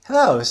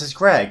Hello, this is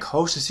Greg,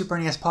 host of Super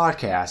NES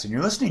Podcast, and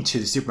you're listening to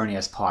the Super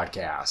NES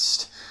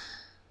Podcast.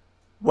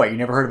 What, you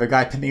never heard of a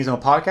guy pimping his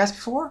own podcast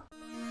before?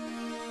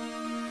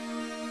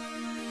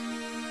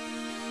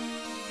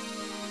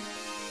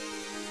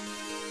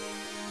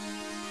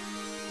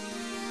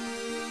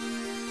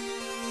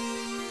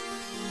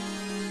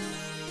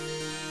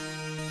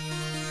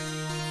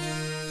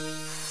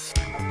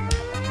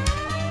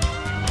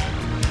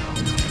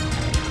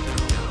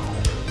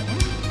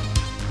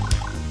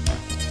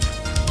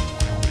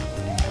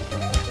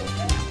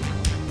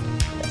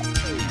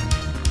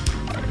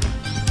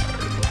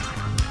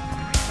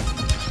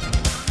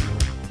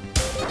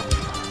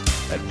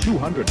 At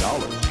 $200,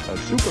 a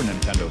Super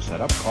Nintendo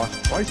setup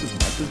costs twice as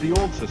much as the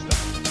old system.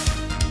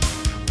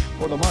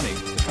 For the money,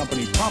 the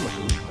company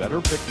promises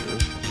better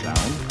pictures,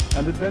 sound,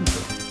 and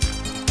adventure.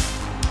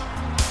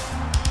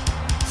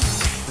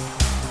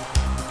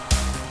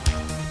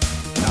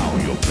 Now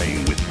you're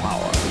playing with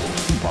power,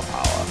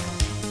 superpower.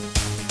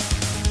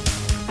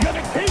 You're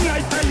the king, I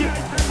tell you!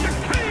 The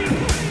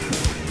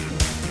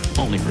king!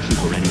 Only for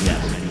Super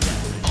NES.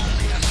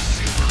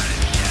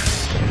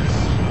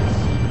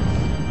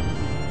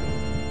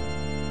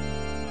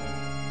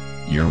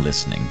 You're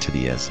listening to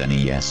the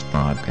SNES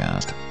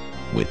podcast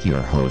with your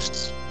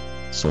hosts,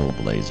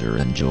 Soulblazer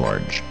and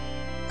George.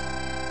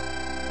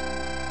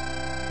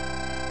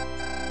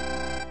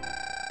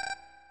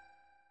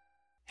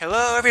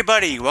 Hello,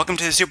 everybody. Welcome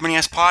to the Super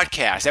NES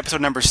Podcast, episode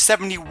number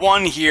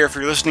 71 here for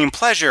your listening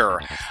pleasure.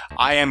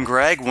 I am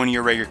Greg, one of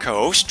your regular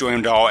co-hosts,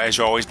 joined as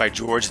always by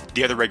George,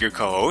 the other regular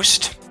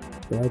co-host.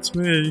 That's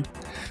me.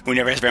 Who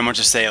never has very much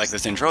to say like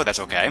this intro, that's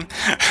okay.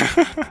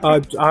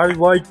 I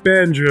like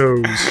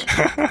banjos.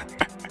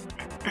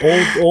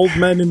 Old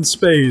men in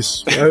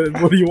space.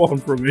 What do you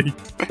want from me?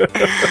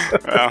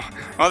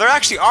 well, there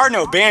actually are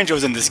no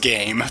banjos in this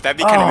game. That'd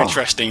be kind of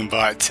interesting,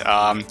 but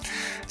some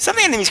of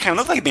the enemies kind of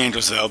look like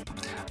banjos, though.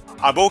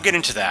 I will get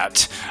into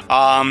that.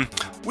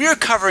 We are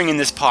covering in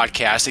this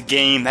podcast a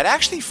game that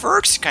actually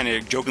Fergus kind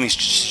of jokingly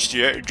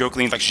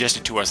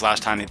suggested to us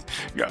last time.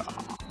 Last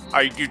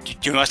time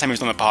he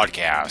was on the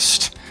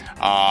podcast.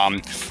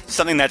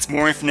 Something that's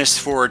more infamous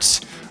for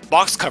its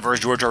box cover, as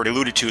George already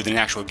alluded to, than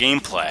actual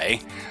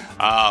gameplay.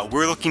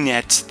 We're looking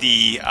at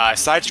the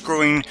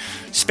side-scrolling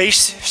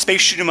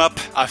space shoot 'em up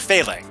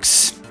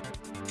Phalanx,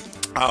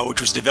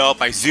 which was developed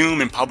by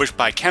Zoom and published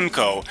by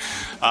Kemco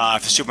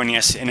for Super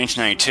NES in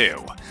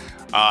 1992.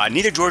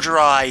 Neither George or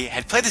I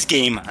had played this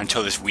game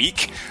until this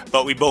week,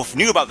 but we both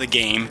knew about the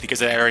game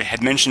because I already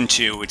had mentioned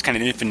to. It's kind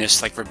of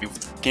infamous, like one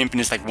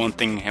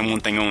thing and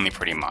one thing only,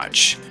 pretty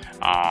much.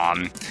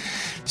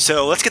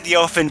 So let's get the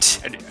elephant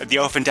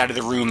out of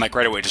the room, like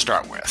right away to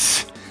start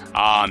with.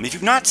 If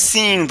you've not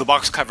seen the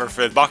box cover of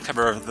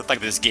like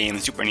this game,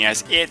 the Super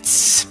NES,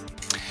 it's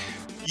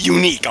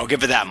unique. I'll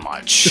give it that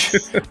much.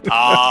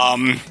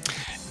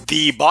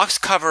 The box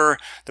cover,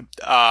 the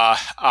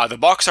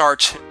box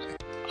art.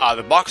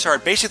 The box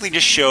art basically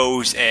just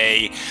shows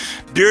a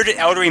bearded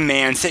elderly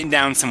man sitting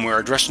down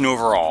somewhere, dressed in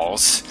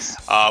overalls,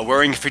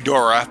 wearing a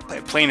fedora,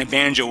 playing a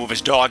banjo with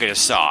his dog at his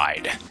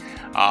side.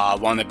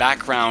 While in the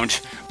background,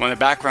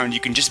 you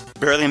can just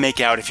barely make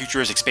out a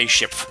futuristic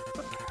spaceship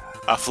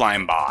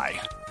flying by.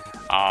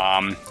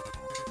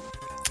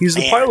 He's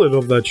the pilot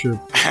of that ship.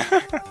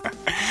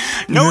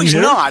 No, he's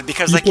not,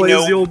 because he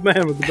plays the old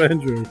man with the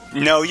banjo.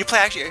 No, you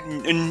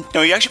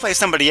actually play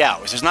somebody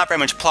else. There's not very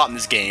much plot in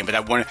this game, but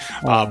that one,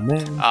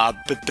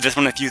 but that's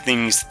one of the few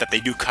things that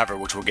they do cover,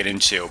 which we'll get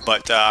into.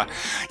 But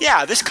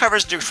yeah, this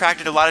cover's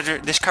attracted a lot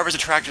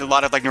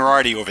of like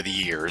notoriety over the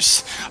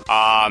years.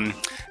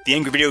 The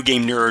Angry Video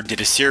Game Nerd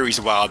did a series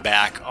a while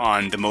back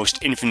on the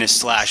most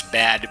infamous /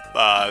 bad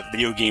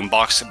video game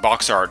box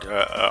art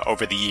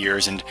over the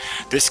years, and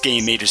this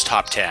game made his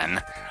top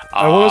 10.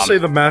 I want to say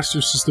the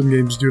Master System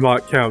games do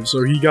not count,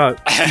 so he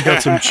got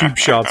some cheap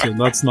shots in.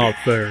 That's not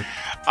fair.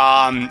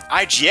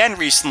 IGN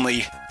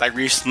recently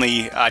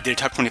did a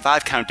top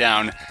 25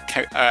 countdown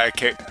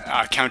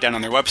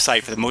on their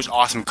website for the most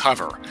awesome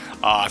cover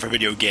for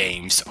video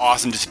games.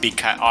 Awesome just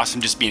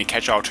being a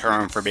catch-all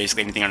term for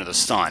basically anything under the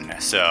sun.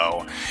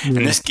 So, and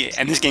this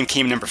game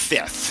came number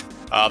 5th,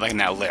 like in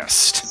that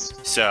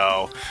list.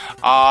 So,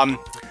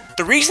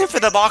 the reason for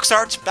the box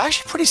art's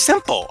actually pretty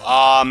simple.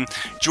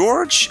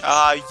 George,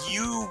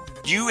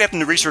 you happen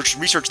to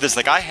research this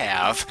like I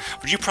have,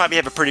 but you probably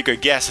have a pretty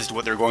good guess as to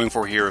what they're going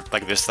for here,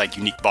 like this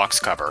unique box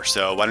cover.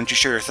 So why don't you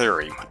share your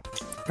theory?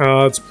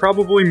 It's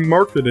probably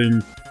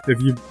marketing.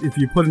 If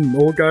you put an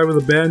old guy with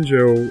a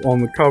banjo on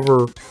the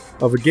cover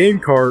of a game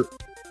cart,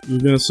 you're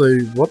gonna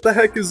say, "What the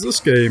heck is this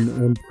game?"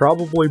 and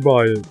probably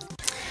buy it.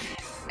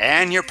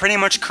 And you're pretty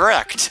much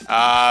correct.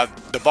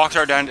 The box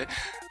art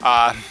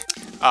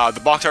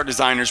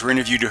designers were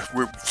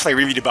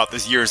reviewed about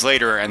this years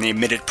later, and they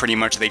admitted pretty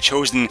much they'd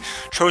chosen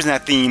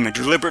that theme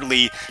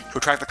deliberately to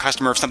attract the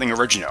customer of something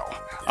original.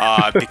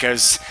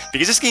 Because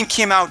this game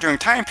came out during a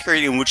time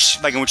period in which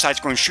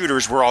side-scrolling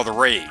shooters were all the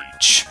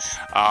rage.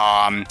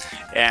 And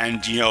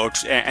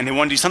they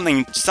want to do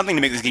something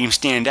to make this game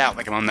stand out,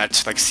 like on that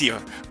sea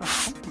of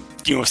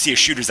sea of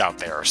shooters out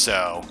there.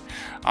 So,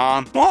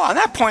 well, on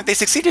that point, they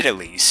succeeded at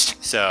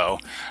least. So,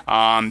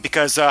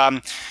 because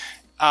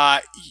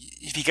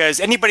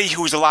anybody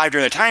who was alive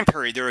during the time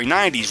period, the early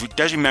 90s,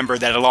 does remember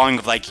that along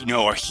with a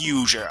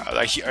huge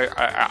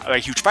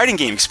fighting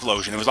game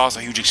explosion, there was also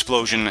a huge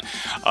explosion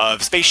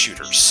of space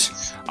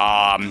shooters.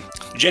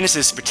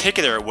 Genesis in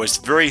particular was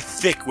very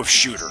thick with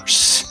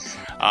shooters.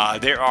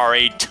 There are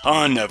a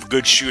ton of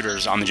good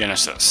shooters on the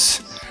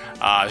Genesis.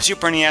 The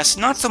Super NES,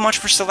 not so much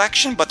for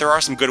selection, but there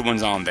are some good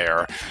ones on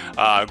there.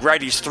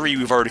 Gradius 3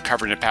 we've already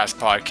covered in a past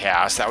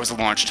podcast. That was a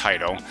launch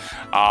title.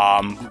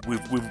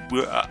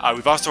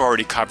 We've also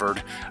already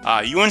covered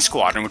UN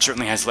Squadron, which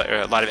certainly has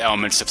a lot of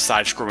elements of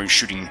side-scrolling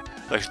shooting,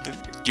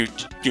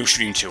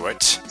 shooting to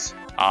it.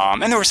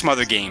 And there were some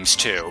other games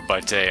too,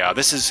 but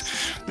this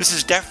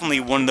is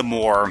definitely one of the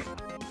more.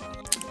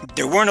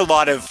 There weren't a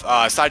lot of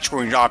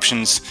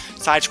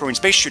side-scrolling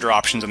space shooter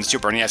options on the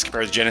Super NES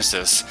compared to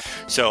Genesis.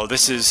 So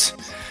this is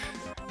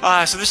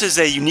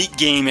a unique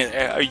game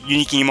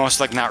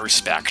also in that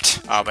respect,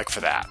 for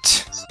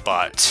that.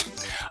 But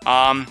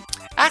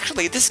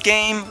actually, this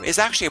game is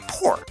actually a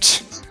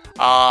port.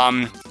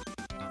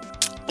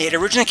 It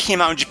originally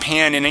came out in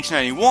Japan in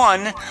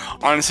 1991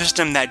 on a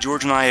system that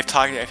George and I have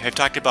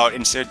talked about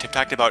in a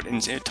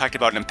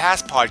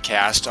past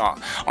podcast on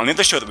the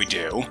other show that we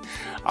do.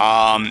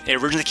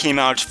 It originally came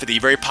out for the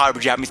very popular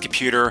Japanese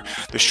computer,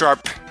 the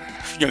Sharp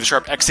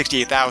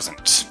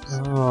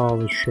X68000.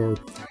 Oh, the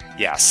Sharp.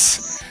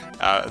 Yes,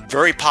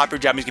 very popular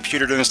Japanese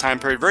computer during this time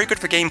period. Very good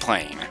for game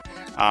playing,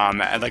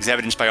 as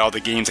evidenced by all the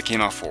games that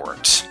came out for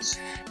it.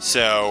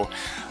 So.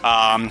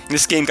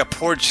 This game got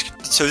ported.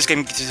 So this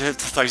game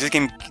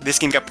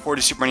got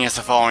ported to Super NES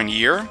the following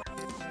year.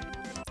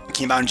 It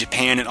came out in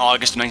Japan in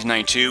August of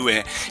 1992,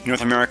 in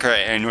North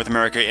America in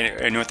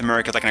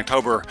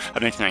October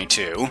of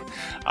 1992.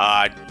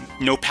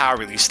 No PAL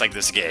release like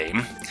this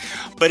game,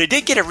 but it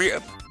did get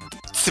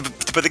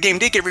but the game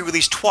did get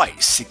re-released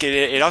twice.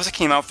 It also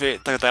came out for the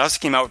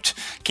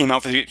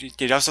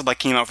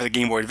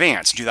Game Boy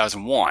Advance in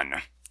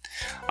 2001.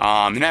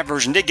 And that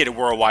version did get a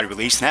worldwide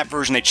release. In that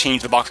version, they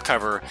changed the box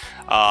cover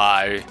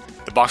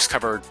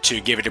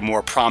to give it a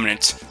more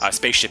prominent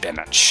spaceship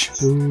image.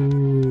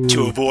 Ooh.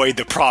 To avoid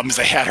the problems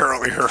they had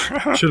earlier.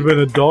 Should have been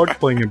a dog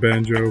playing a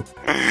banjo.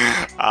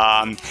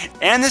 And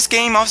this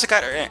game,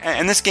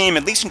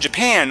 at least in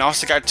Japan,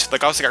 also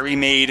got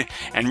remade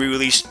and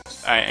re-released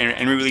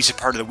as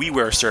part of the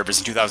WiiWare service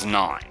in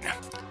 2009.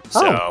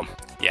 So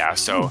yeah,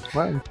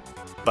 wow.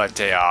 But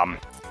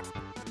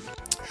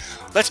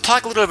let's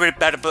talk a little bit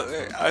about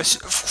let's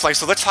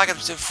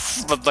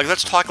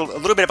talk a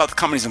little bit about the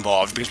companies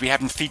involved, because we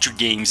haven't featured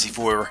games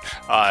before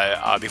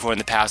in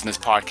the past in this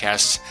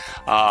podcast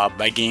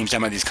by games done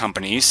by these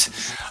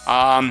companies.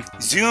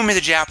 Zoom is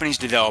a Japanese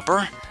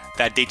developer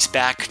that dates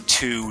back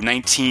to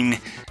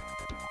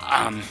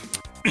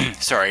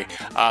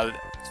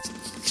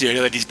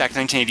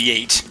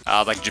 1988,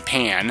 like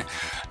Japan.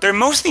 They're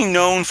mostly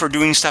known for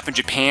doing stuff in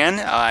Japan.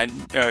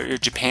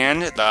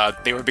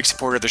 They were a big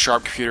supporter of the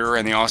Sharp computer,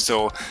 and they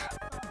also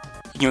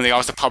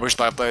published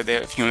a lot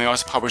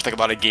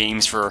of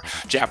games for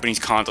Japanese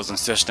consoles and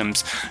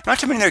systems. Not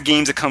too many of their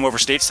games that come over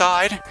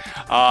stateside.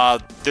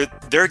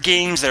 Their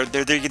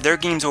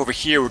games over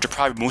here, which are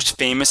probably most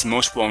famous and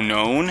most well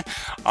known,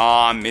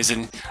 is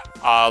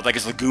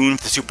Lagoon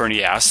for the Super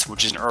NES,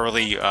 which is an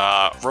early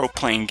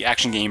role-playing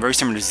action game, very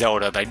similar to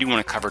Zelda, that I do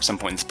want to cover at some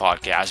point in this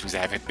podcast because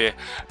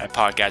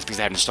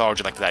I have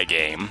nostalgia like that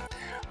game.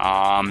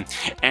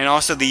 And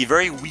also the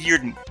very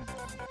weird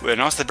but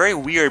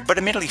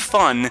admittedly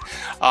fun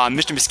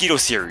Mr. Mosquito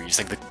series,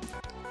 which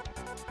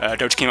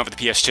came out with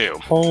the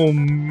PS2. Oh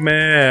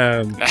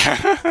man,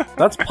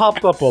 that's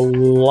popped up a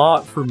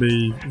lot for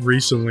me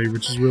recently,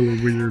 which is really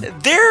weird.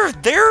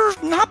 They're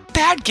not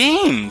bad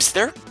games.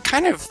 They're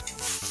kind of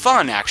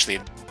fun, actually.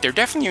 They're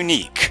definitely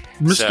unique.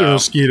 Mr.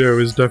 Mosquito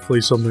is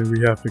definitely something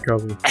we have to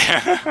cover.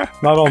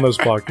 Not on this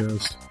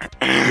podcast.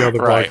 The other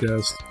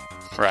podcast.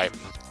 Right.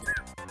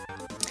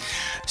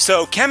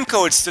 So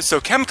Kemco,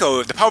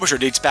 the publisher,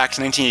 dates back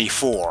to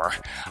 1984.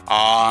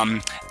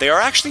 They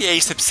are actually a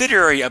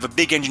subsidiary of a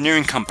big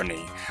engineering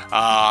company.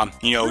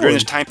 During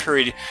this time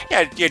period,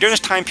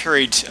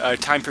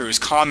 it was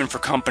common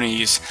for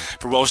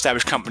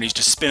well-established companies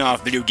to spin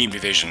off video game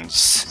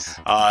divisions,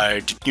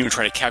 try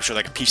to capture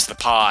a piece of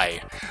the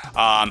pie.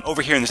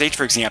 Over here in the States,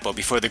 for example,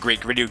 before the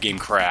great video game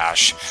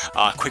crash,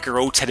 Quaker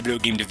Oats had a video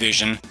game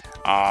division.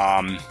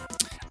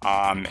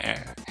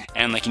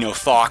 And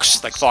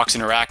Fox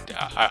Interact,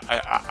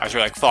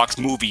 Fox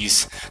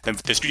Movies,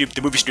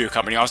 the movie studio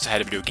company also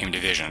had a video game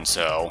division.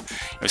 So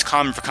it was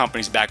common for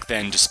companies back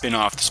then to spin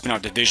off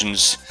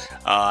divisions,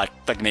 to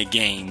make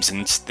games,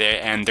 and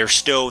they're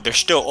still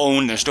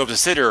owned. They're still a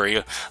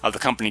subsidiary of the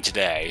company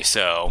today.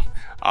 So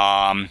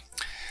for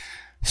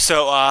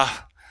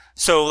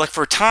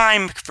a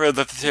time,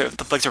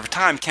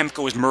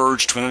 Kemco was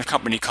merged with another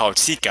company called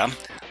Sika.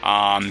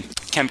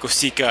 Kemco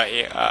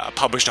Sika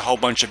published a whole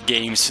bunch of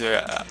games,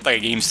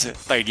 games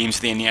for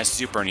the NES,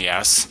 Super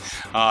NES,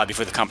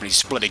 before the company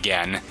split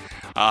again.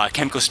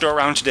 Kemco's still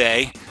around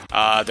today.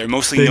 They're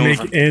mostly They known make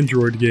for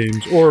Android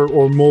games,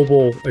 or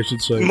mobile, I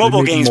should say.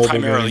 mobile games mobile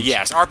primarily, games.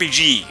 yes.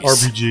 RPGs.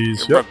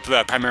 RPGs, yep.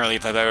 Primarily.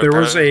 There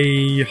was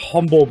a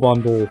Humble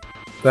Bundle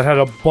that had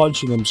a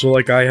bunch of them, so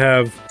like I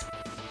have...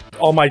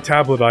 On my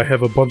tablet, I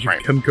have a bunch of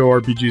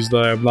Kemco RPGs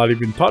that I have not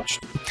even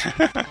touched.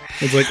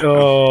 It's like,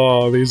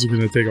 oh, these are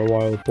going to take a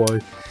while to play.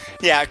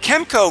 Yeah,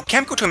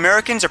 Kemco to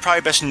Americans are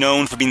probably best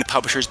known for being the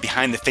publishers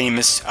behind the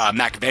famous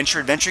Mac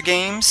adventure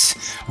games,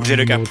 which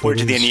later got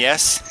ported to the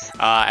NES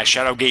as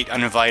Shadowgate,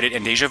 Uninvited,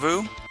 and Deja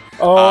Vu.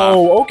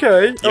 Oh,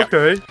 okay, yeah.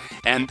 okay.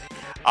 And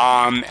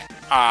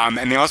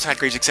they also had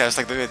great success,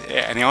 like the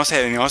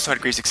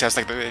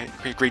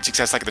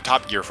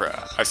Top Gear for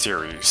a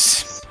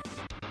series.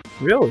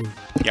 Really?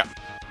 Yeah.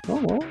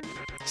 Oh well.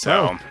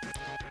 So,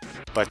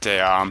 but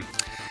yeah.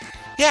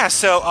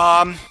 So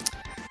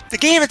the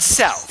game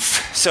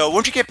itself. So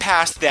once you get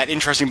past that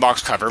interesting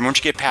box cover, once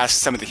you get past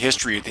some of the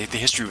history of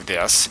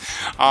this,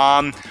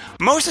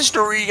 most of the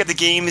story of the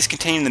game is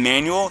contained in the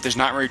manual. There's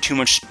not really too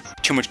much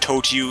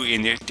told to you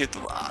in the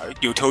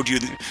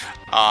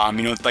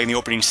like in the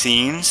opening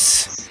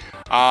scenes.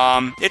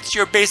 It's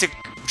your basic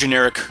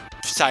generic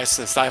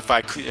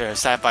sci-fi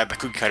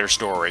cookie cutter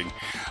story.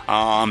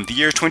 The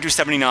year is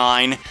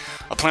 2279.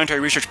 A planetary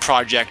research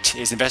project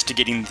is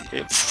investigating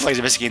the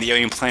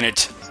alien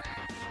planet.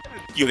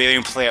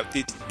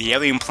 The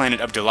alien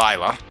planet of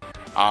Delilah.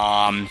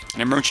 An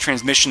emergency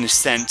transmission is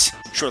sent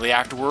shortly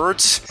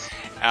afterwards,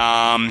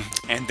 and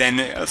then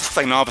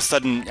all of a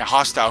sudden a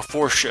hostile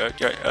force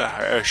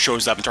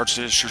shows up and starts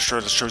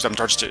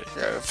to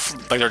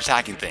they're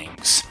attacking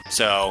things.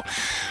 So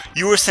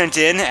you were sent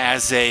in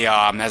as a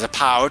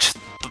pilot,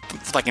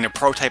 like in a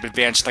prototype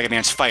advanced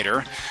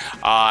fighter.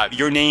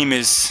 Your name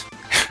is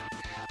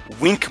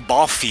Wink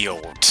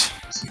Ballfield.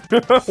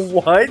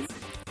 What?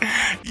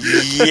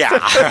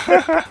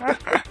 Yeah.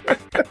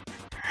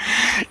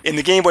 In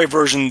the Game Boy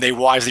version, they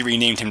wisely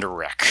renamed him to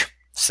Rick.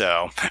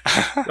 So.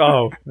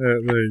 Oh, there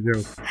you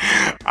go.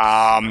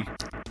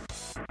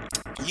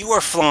 You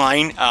are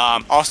flying.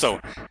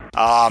 Also,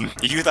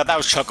 if you thought that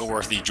was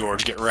chuckle-worthy,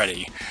 George, get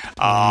ready.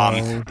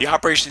 No. The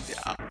operation,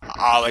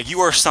 you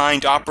are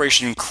assigned to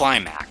Operation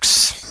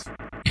Climax.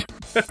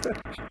 This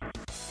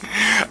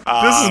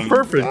is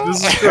perfect.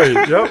 This is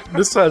great. Yep.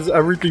 This has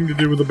everything to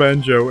do with a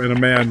banjo and a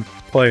man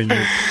playing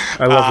it.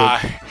 I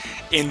love it.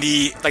 In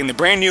the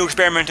brand new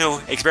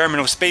experimental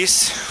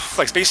space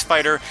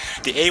fighter,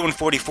 the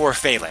A-144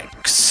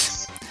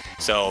 Phalanx.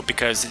 So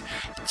because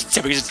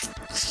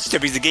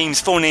the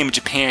game's full name in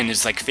Japan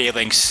is like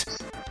Phalanx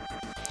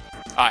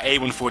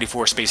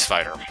A-144 Space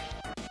Fighter.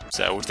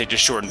 So they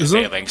just shortened the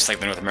Phalanx like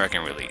the North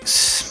American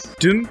release.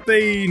 Didn't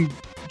they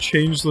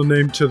change the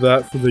name to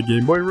that for the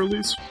Game Boy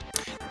release?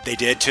 They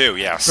did too,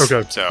 yes.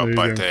 Okay.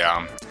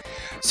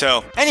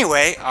 So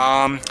anyway,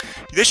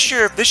 this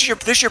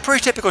is your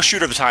pretty typical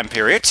shooter of the time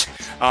period.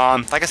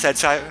 Like I said,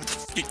 side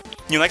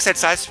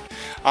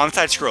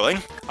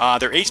scrolling.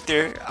 There are eight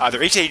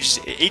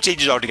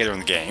stages altogether in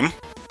the game.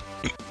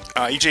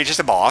 Each stage is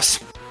a boss.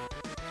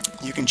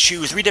 You can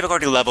choose 3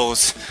 difficulty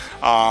levels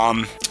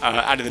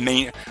out of the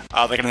main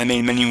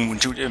menu when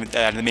you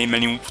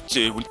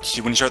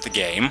start the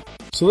game.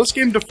 So this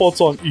game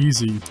defaults on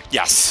easy.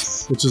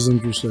 Yes. Which is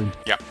interesting.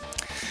 Yeah.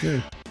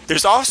 Yeah.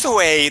 There's also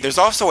a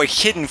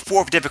hidden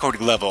 4th difficulty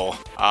level,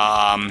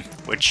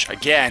 which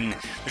again,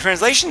 the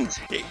translation.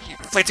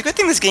 It's a good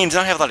thing this game does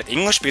not have a lot of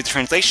English because the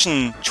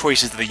translation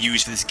choices that they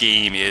use for this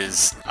game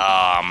is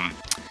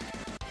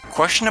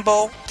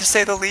questionable to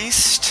say the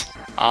least.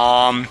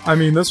 I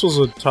mean, this was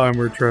a time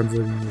where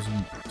translating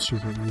wasn't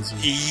super easy.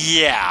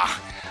 Yeah.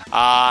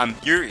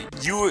 You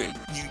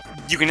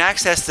can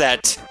access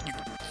that.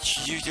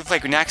 You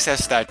can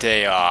access that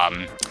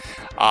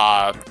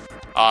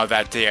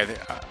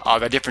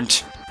that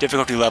different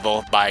difficulty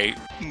level by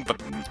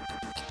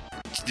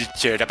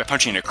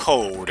punching a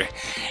code,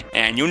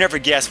 and you'll never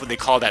guess what they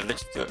call that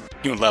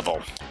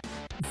level.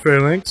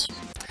 Phalanx?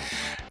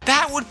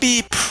 That would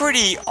be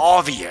pretty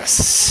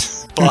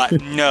obvious,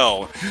 but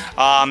no.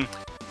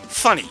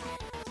 Funny.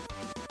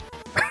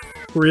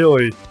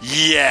 Really?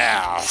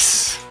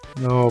 Yes.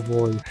 Oh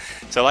boy.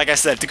 So like I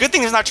said, the good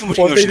thing is not too much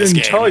English in this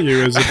game. What they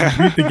didn't tell you is if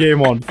you beat the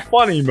game on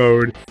funny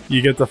mode,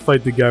 you get to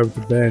fight the guy with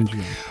the banjo.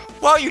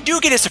 Well, you do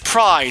get a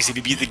surprise if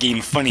you beat the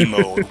game funny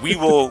mode. We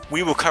will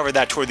cover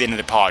that toward the end of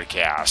the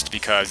podcast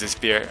because it's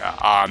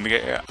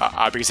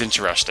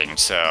interesting.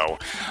 So,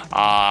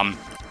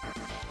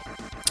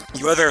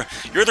 your other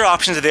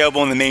options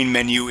available in the main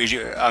menu is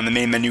you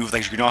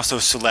can also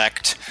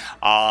select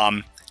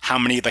how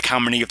many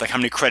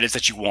credits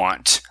that you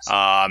want.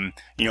 To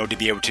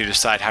be able to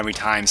decide how many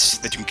times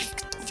that you can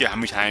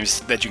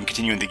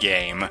continue in the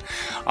game,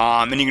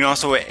 and you can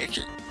also. You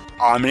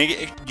can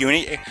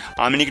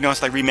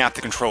also remap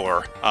the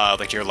controller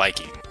to your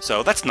liking.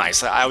 So that's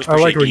nice. I always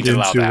appreciate games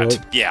that allow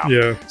that.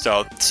 Yeah.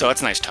 So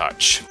that's a nice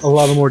touch. A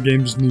lot of more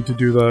games need to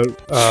do that,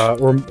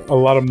 or a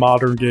lot of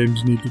modern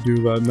games need to do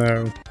that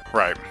now.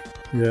 Right.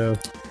 Yeah.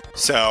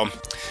 So,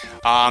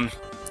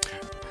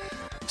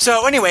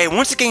 So anyway,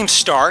 once the game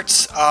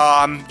starts,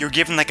 you're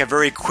given like a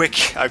very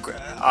quick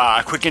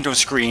intro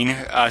screen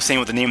saying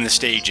what the name of the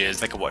stage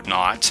is, like a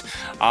whatnot.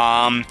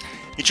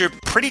 It's your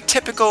pretty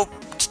typical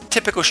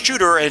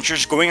shooter, and you're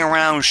just going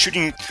around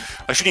shooting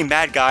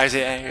bad guys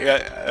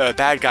and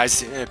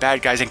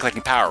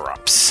collecting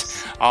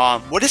power-ups.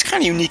 What is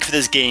kind of unique for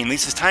this game, at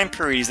least this time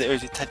period, is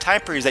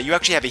that you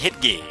actually have a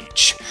hit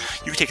gauge.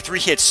 You can take 3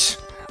 hits.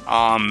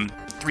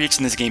 3 hits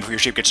in this game before your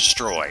ship gets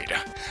destroyed,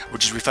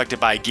 which is reflected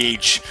by a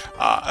gauge,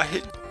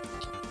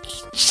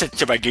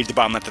 set by a gauge at the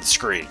bottom left of the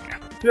screen.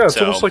 Yeah, it's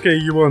almost like a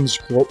UN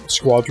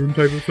Squadron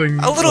type of thing.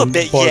 A little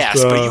bit,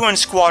 yes, but UN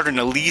Squadron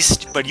at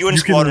least. But UN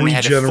Squadron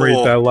had a full... You can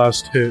regenerate that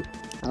last hit.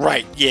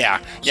 Right,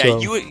 yeah.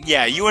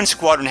 UN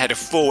Squadron had a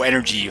full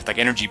energy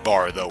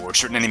bar, though, where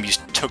certain enemies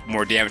took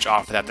more damage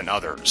off of that than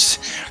others.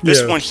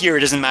 This one here,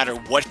 it doesn't matter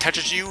what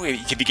touches you,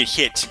 if you get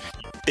hit,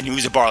 then you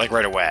lose a bar like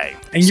right away.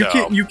 And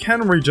you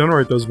can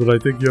regenerate those, but I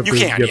think you have to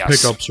get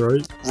pickups,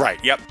 right?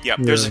 Right. Yep. Yeah.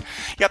 There's a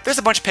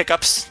bunch of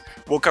pickups.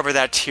 We'll cover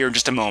that here in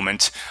just a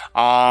moment.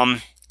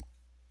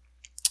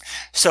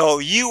 So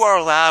you are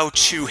allowed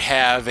to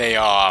have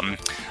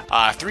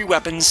 3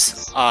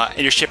 weapons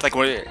in your ship, like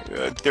 3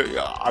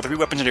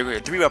 weapons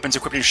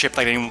equipped in your ship,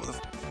 like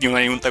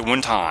like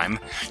one time.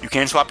 You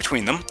can swap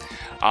between them.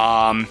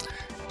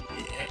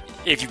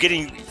 If you're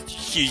getting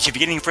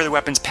further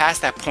weapons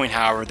past that point,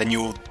 however, then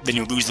you'll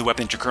lose the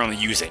weapon that you're currently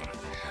using.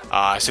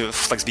 So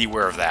let's be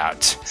aware of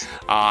that.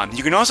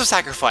 You can also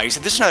sacrifice.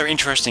 This is another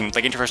interesting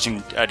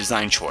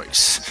design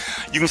choice.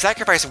 You can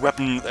sacrifice a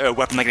weapon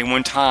like at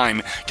one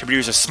time to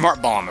produce a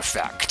smart bomb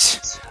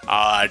effect,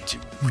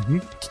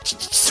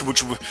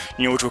 which will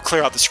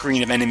clear out the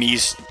screen of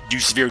enemies, do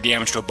severe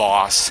damage to a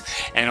boss,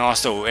 and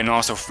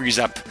also freeze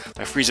up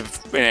a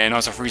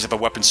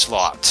weapon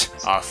slot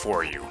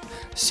for you.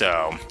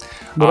 So.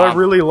 What I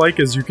really like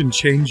is you can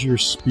change your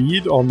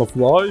speed on the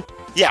fly.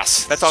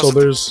 Yes, that's also...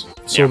 there's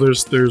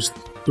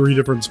 3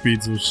 different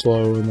speeds of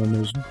slow, and then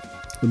there's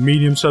the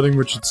medium setting,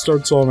 which it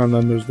starts on, and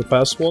then there's the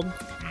fast one.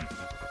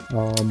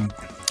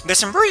 There's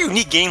some very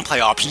unique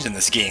gameplay options in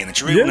this game that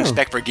you really wouldn't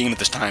expect for a game at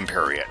this time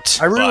period.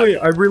 I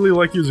really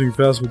like using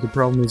fast, but the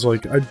problem is,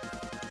 like,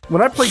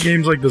 when I play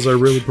games like this, I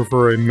really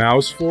prefer a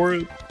mouse for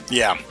it.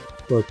 Yeah.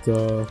 But,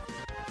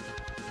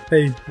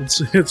 hey,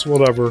 it's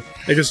whatever.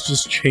 I guess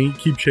just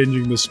keep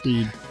changing the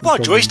speed. Well,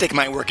 joystick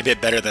might work a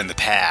bit better than the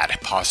pad,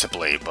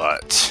 possibly,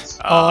 but...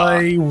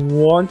 I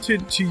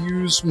wanted to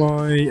use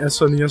my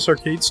SNES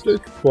arcade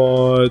stick,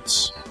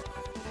 but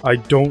I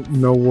don't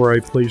know where I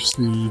placed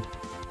the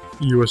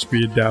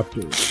USB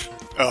adapter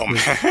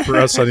for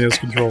SNES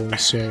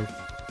controllers, so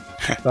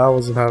that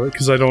wasn't happening,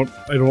 because I don't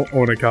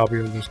own a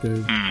copy of this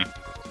game.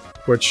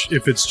 Which,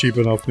 if it's cheap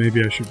enough,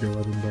 maybe I should go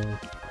ahead and buy.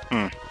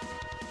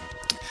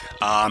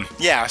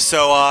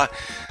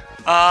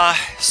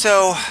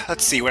 So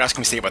let's see, what else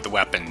can we say about the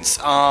weapons?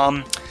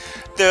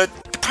 The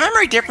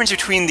primary difference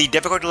between the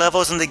difficulty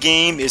levels in the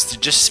game is to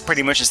just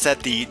pretty much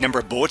set the number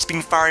of bullets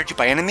being fired at you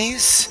by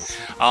enemies.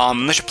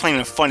 Unless you're playing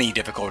on funny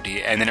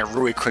difficulty, and then it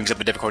really cranks up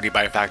the difficulty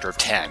by a factor of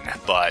 10.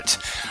 But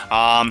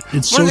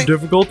it's so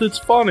difficult, it's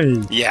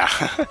funny. Yeah.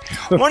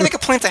 One of the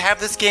complaints I have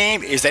with this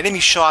game is that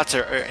enemy shots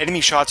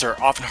are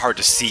often hard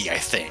to see. I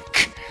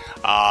think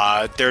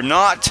they're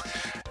not.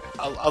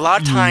 A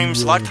lot of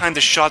times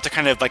the shots are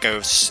kind of like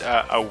a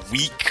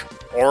weak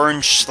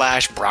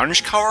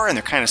orange/brownish color, and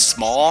they're kind of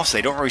small, so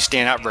they don't really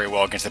stand out very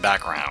well against the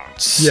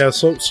backgrounds. Yeah,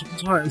 so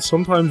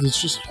sometimes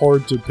it's just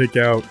hard to pick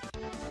out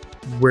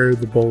where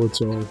the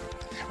bullets are.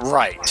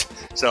 Right.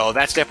 So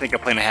that's definitely a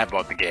complaint I have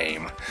about the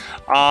game.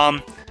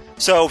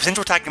 So since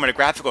we're talking about a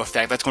graphical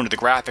effect, let's go into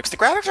the graphics. The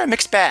graphics are a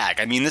mixed bag.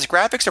 I mean, these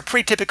graphics are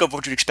pretty typical of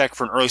what you'd expect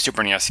for an early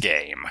Super NES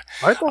game.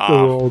 I thought they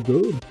were all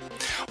good.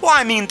 Well,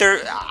 for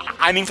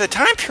the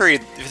time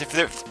period,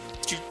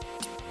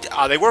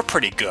 they were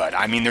pretty good.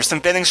 I mean, there's some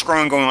bending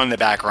scrolling going on in the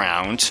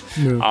background.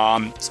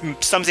 Yeah.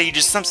 Some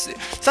stages are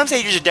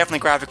definitely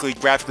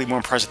graphically more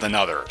impressive than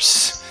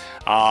others.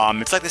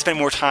 It's like they spent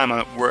more time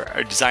on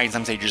designing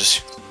some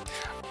stages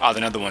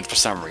than other ones for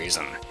some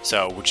reason.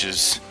 So, which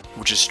is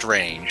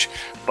strange.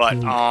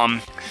 But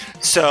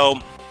so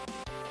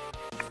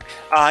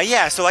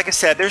like I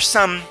said, there's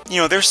some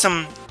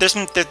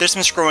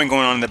scrolling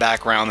going on in the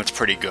background that's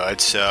pretty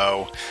good.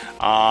 So,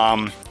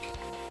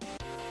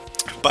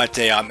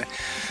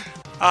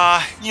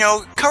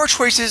 cover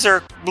choices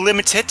are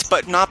limited,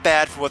 but not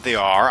bad for what they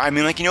are. I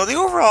mean, the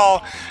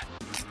overall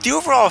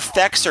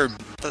effects are,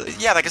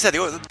 like I said,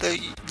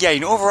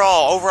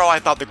 overall, I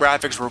thought the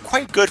graphics were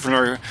quite good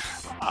for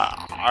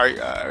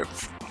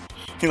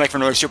for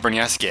another Super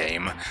NES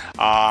game.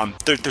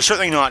 They're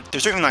certainly not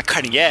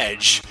cutting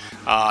edge.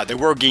 There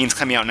were games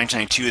coming out in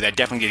 1992 that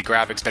definitely did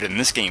graphics better than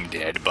this game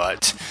did,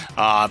 but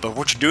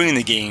what you're doing in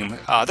the game,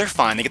 they're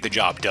fine. They get the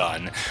job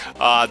done.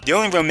 The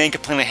only real main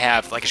complaint I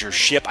have, is your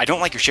ship. I don't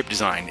like your ship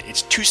design.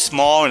 It's too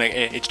small, and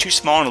it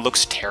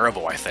looks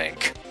terrible. I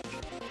think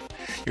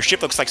your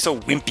ship looks so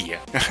wimpy.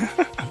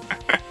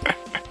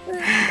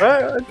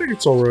 I think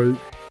it's all right.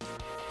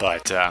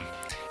 But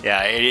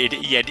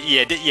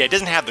It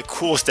doesn't have the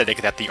cool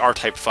aesthetic that the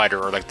R-Type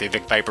fighter or like the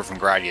Vic Viper from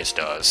Gradius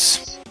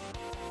does.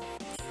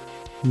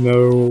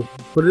 No,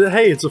 but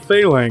hey, it's a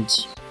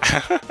Phalanx.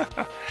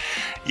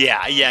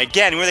 Yeah.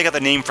 Again, where they got the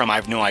name from, I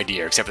have no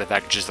idea, except for the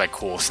fact it's just like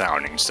cool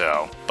sounding.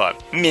 So,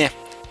 but meh.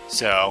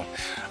 So,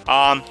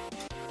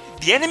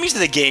 the enemies of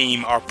the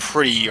game are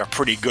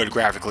pretty good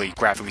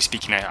graphically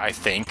speaking. I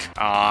think.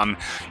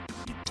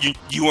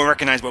 You won't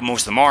recognize what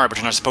most of them are, but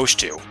you're not supposed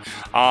to.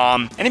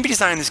 Enemy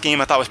design in this game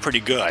I thought was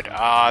pretty good.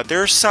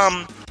 There's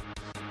some.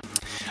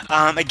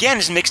 Again,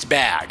 it's a mixed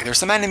bag. There's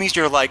some enemies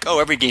you're like, oh,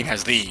 every game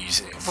has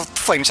these.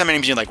 Like, some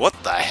enemies you're like, what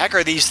the heck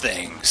are these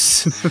things?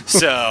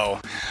 So,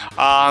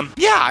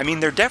 yeah, I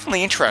mean, they're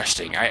definitely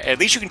interesting. At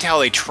least you can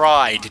tell they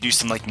tried to do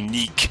some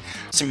unique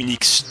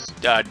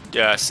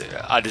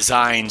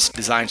designs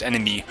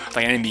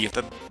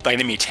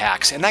enemy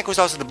attacks, and that goes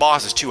also to the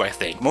bosses too. I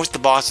think most of the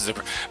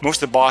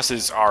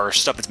bosses are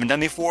stuff that's been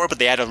done before, but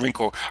they add a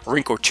wrinkle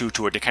or two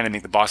to it to kind of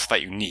make the boss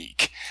fight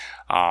unique.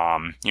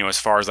 As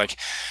far as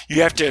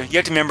you have to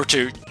remember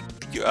to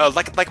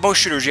like most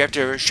shooters,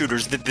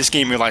 this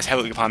game relies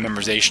heavily upon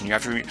memorization. You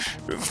have to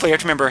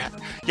remember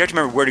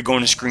where to go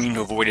on the screen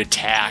to avoid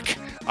attack,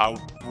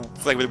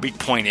 where the weak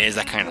point is,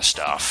 that kind of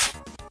stuff.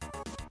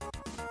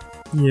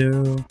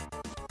 Yeah.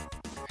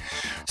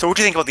 So what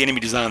do you think about the enemy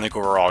design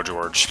overall,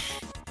 George?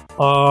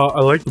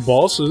 I like the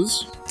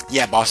bosses.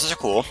 Yeah, bosses are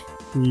cool.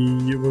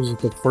 Was it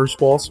the first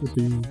boss with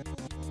the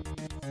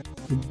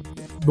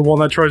one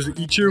that tries to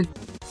eat you?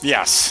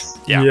 Yes.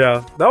 Yeah.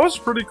 Yeah, that was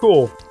pretty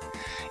cool.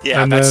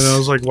 Yeah, and then I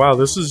was like, wow,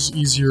 this is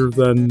easier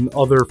than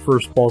other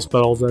first boss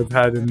battles I've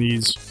had in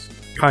these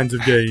kinds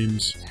of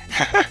games.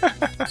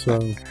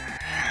 So.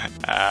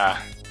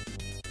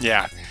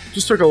 Yeah.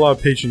 Just took a lot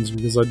of patience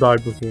because I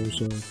died before,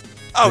 so.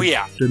 Oh I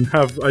yeah.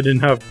 didn't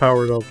have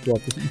powered up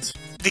weapons.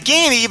 The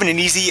game even at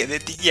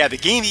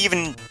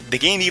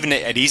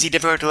easy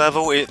difficulty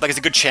level, it's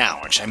a good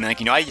challenge. I mean, I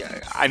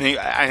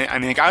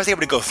was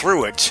able to go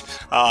through it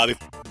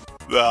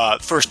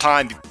first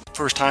time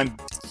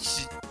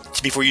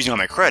before using all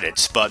my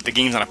credits, but the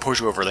game's not a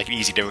pushover like an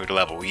easy difficulty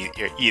level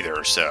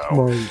either.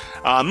 So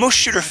most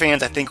shooter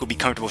fans, I think, will be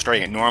comfortable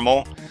starting at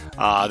normal.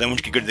 Then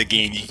once you go to the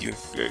game, you can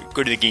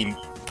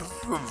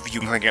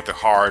crank it up to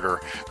hard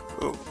or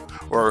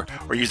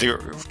use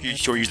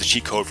the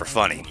cheat code for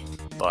funny.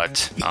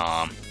 But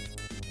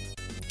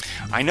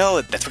I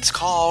know that's what it's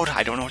called.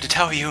 I don't know what to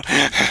tell you.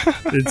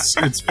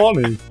 It's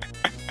funny.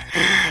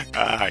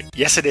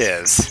 Yes, it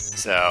is.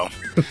 So,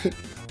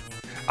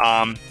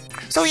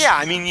 so yeah,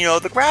 I mean,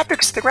 the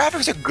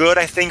graphics are good.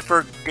 I think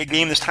for a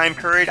game this time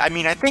period. I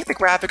mean, I think the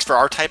graphics for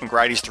R-Type and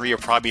Gradius 3 are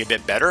probably a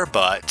bit better,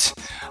 but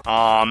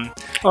no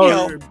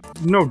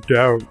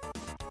doubt.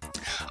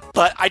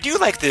 But I do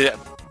like the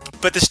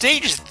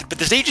stages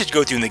you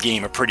go through in the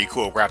game are pretty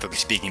cool, graphically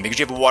speaking, because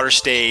you have a water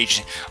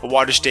stage, a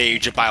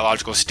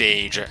biological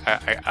stage,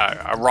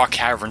 a rock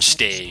cavern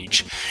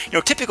stage.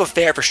 Typical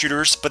fare for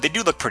shooters, but they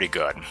do look pretty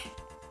good.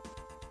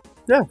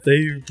 Yeah,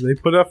 they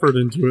put effort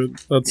into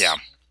it.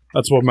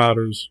 That's what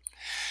matters.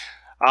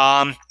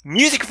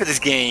 Music for this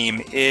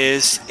game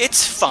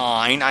it's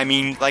fine. I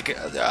mean,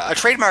 a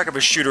trademark of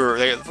a shooter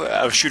is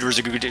a shooter is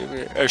a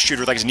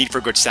need for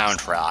a good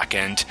soundtrack,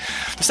 and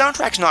the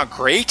soundtrack's not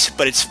great,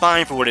 but it's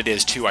fine for what it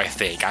is too. I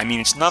think. I mean,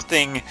 it's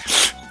nothing.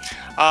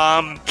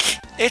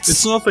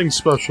 It's nothing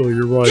special.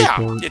 You're right.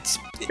 Yeah, it's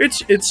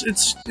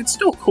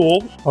still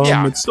cool.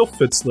 It still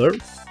fits there.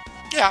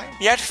 Yeah,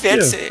 it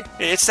fits. Yeah.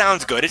 It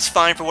sounds good. It's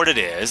fine for what it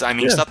is. I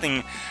mean, it's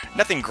nothing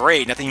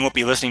great, nothing you won't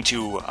be listening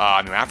to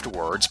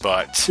afterwards,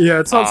 but...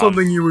 Yeah, it's not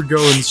something you would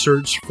go and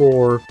search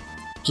for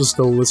just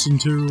to listen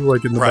to,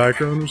 in the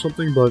background or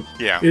something, but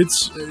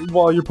it's,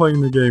 while you're playing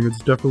the game, it's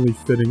definitely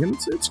fitting, and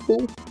it's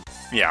cool.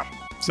 Yeah,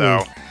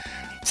 so...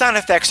 Sound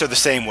effects are the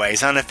same way.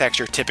 Sound effects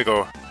are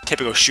typical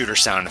shooter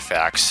sound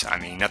effects. I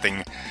mean,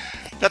 nothing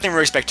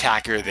really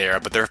spectacular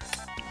there, but they're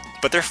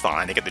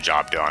fine. They get the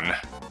job done.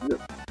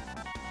 Yep.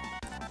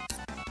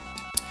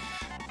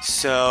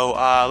 So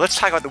let's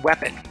talk about the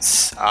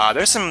weapons.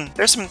 There's some.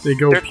 They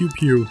go pew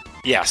pew.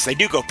 Yes, they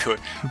do go pew.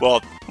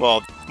 Well.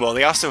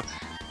 They also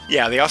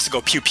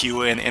go pew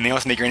pew, and they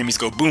also make your enemies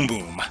go boom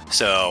boom.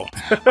 So,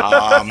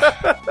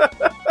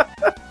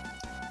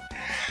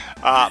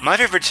 my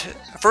favorite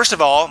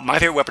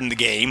weapon in the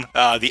game,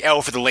 the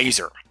L for the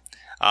laser,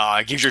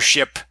 gives your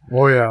ship.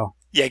 Oh yeah.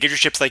 Yeah, give your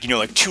ships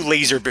two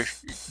laser. By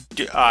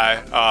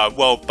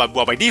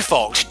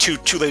default,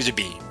 two laser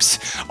beams.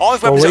 All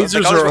these weapons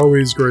lasers are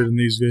always great in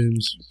these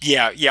games.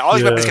 Yeah. All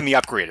these weapons can be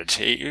upgraded.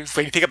 If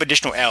you pick up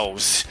additional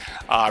Ls,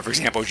 for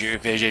example, as you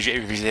go through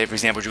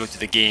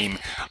the game,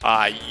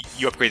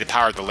 you upgrade the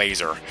power of the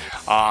laser.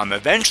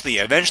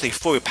 Eventually,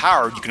 fully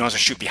powered, you can also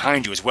shoot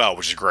behind you as well,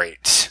 which is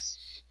great.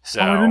 So,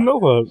 I didn't know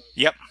that.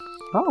 Yep.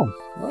 Oh,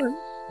 all right.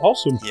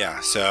 Awesome. Yeah.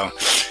 So,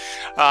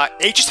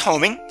 H is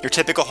homing. Your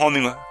typical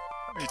homing weapon.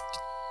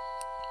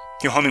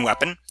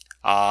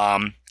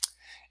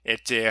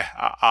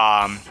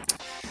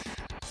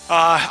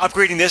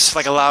 Upgrading this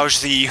allows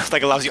the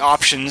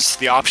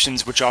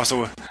options which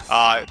also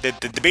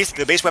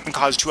the base weapon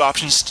causes two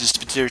options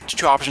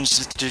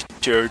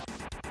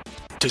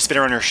to spin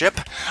around your ship.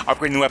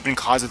 Upgrading the weapon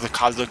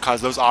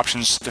causes those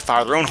options to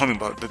fire their own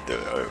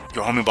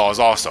homing balls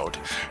also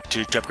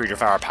to upgrade your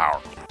firepower.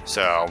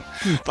 So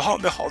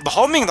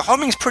the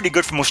homing's pretty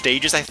good for most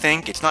stages. I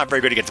think it's not very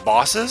good against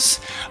bosses,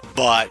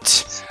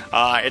 but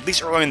at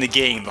least early in the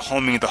game, the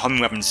homing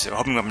weapons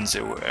are good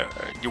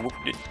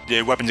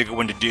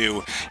one to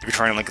do if you're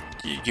trying to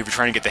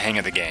get the hang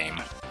of the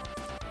game.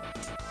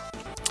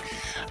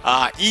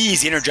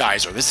 Ease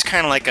Energizer. This is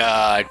kind of like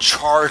a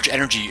charged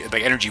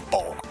energy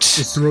bolt.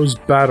 It throws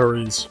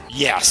batteries.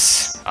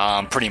 Yes,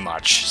 pretty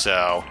much.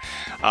 So,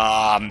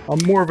 I'm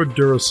more of a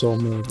Duracell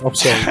man. I'm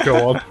sorry.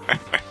 Go on.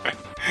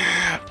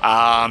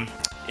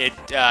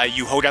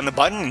 You hold down the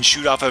button and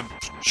shoot off a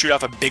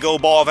big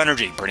old ball of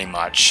energy, pretty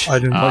much. I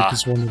didn't like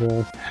this one at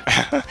all.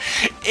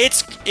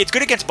 It's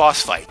good against boss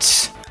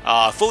fights.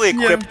 Fully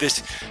equipped,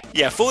 this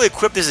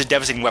is a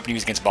devastating weapon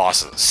used against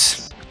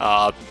bosses.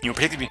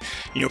 Particularly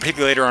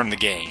later on in the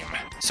game.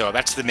 So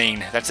that's the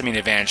main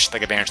advantage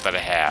that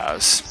it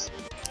has.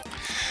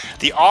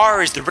 The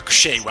R is the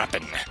ricochet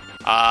weapon.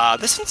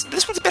 This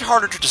one's a bit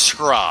harder to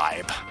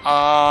describe.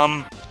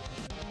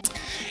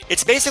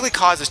 It basically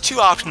causes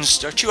two options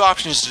to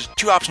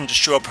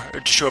show up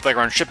like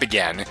on ship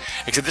again,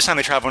 except this time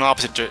they travel in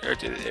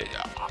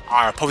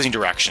opposing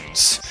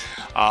directions.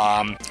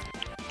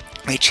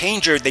 They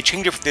change your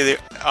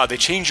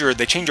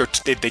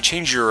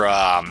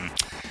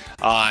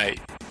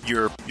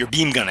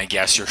beam gun, I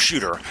guess, your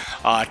shooter,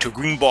 to a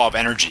green ball of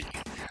energy,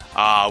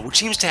 which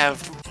seems to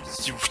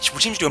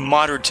do a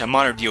moderate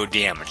deal of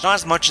damage. Not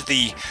as much as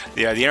the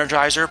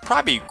Energizer,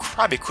 probably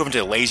equivalent to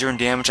the laser in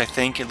damage. I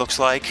think it looks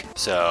like.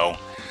 So,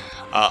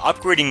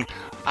 upgrading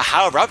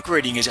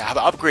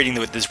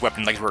this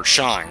weapon like where it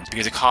shines,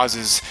 because it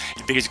causes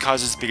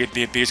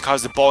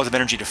the balls of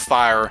energy to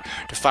fire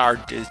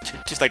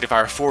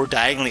forward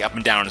diagonally up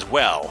and down as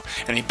well,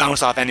 and they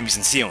bounce off enemies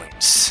and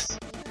ceilings.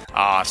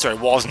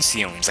 Walls and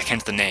ceilings, like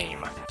hence the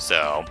name.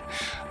 So,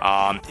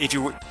 if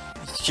you're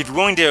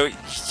willing to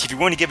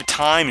give it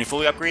time and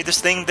fully upgrade this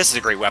thing, this is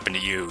a great weapon to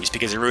use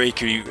because it really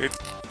can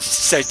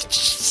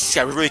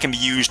be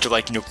used to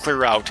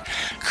clear out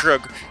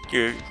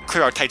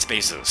tight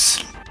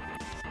spaces.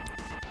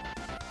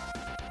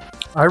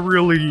 I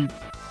really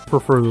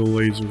prefer the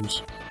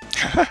lasers.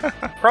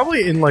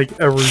 Probably in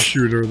every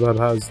shooter that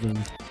has them.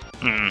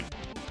 I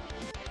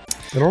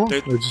don't know.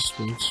 I just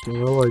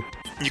like.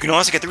 You can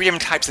also get 3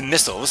 different types of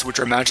missiles, which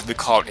are magically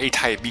called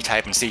A-type,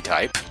 B-type, and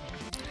C-type.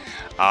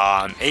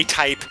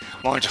 A-type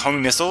launches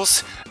homing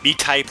missiles.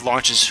 B-type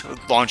launches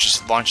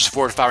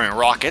forward-firing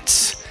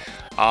rockets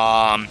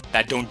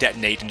that don't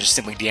detonate and just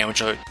simply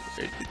damage all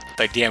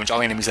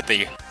enemies that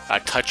they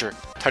touch or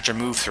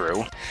move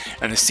through.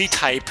 And the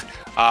C-type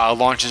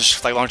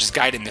launches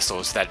guided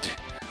missiles that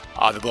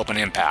blow up on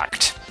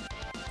impact.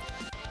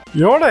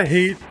 You know what I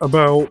hate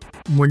about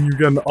when you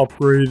get an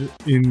upgrade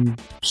in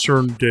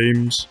certain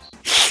games?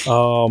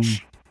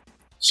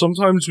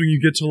 Sometimes when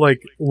you get to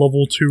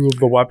level 2 of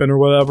the weapon or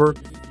whatever,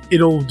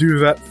 it'll do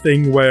that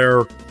thing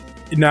where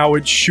now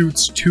it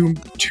shoots two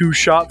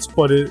shots,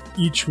 but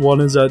each one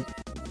is at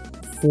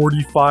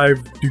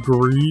 45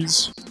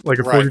 degrees, like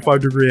a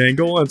 45 degree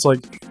angle. And it's like,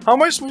 how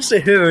am I supposed to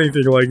hit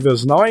anything like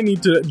this? Now I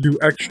need to do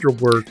extra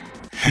work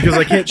because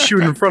I can't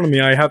shoot in front of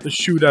me. I have to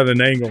shoot at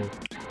an angle.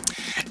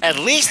 At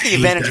least the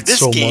advantage of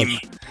this game,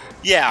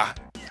 yeah.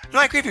 No,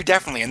 I agree with you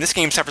definitely. And this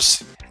game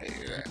suffers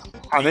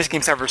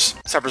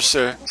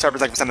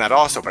like some of that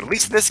also. But at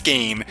least this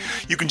game,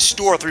 you can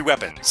store 3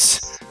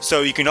 weapons,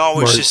 so you can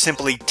always just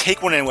simply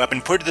take one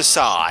weapon, put it to the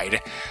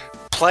side,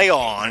 play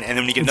on, and then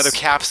when you get another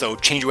capsule,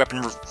 change your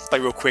weapon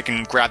real quick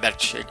and grab that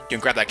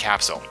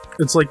capsule.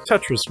 It's like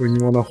Tetris when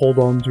you want to hold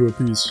on to a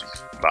piece.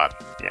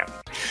 But yeah,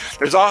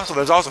 there's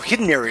also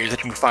hidden areas that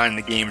you can find in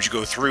the game as you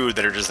go through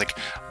that are just like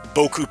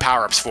Boku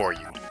power-ups for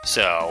you.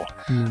 So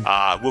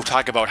we'll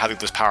talk about how to get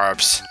those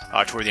power-ups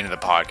toward the end of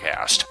the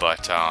podcast.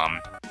 But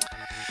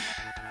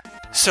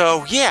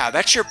so yeah,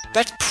 that's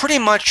pretty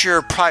much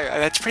your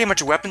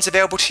weapons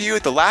available to you.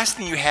 The last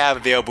thing you have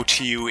available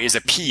to you is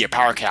a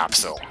power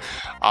capsule.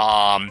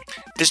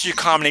 This is your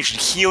combination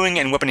of healing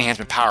and weapon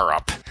enhancement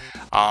power-up.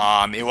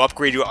 It will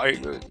upgrade you,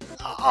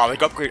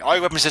 upgrade all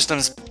your weapon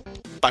systems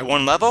by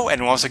 1 level,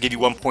 and will also give you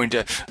 1 point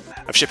of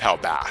ship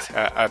health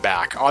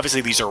back.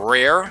 Obviously, these are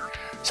rare,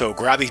 so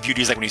grab these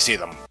beauties when you see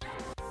them.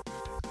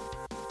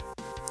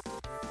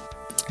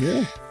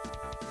 Yeah.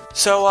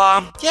 So,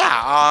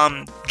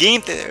 the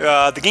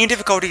game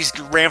difficulties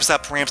ramps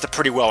up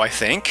pretty well, I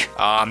think,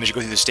 as you go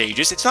through the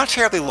stages. It's not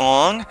terribly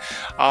long.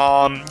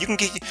 You can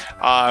get,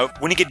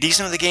 when you get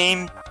decent at the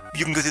game,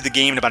 you can go through the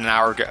game in about an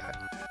hour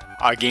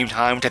game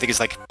time, which I think is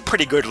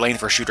pretty good length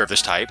for a shooter of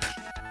this type.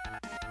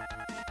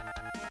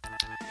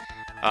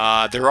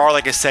 There are,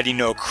 like I said,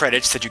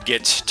 credits that you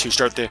get to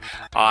start to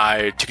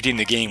continue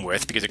the game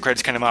with, because the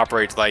credits kind of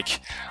operate like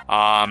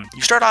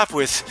you start off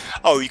with.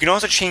 Oh, you can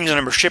also change the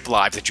number of ship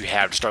lives that you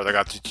have to start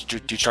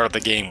the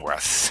game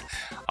with.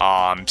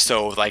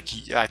 So like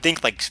I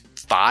think like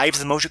 5 is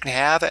the most you can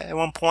have at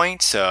one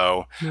point.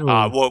 So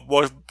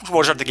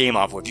we'll start the game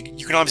off with.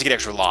 You can obviously get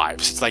extra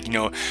lives. It's like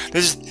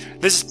this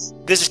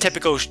is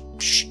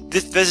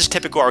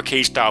typical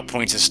arcade style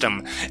point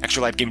system.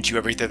 Extra life given to you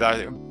every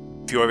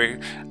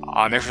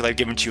extra life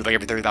given to you like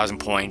every 30,000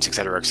 points,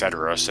 etc.,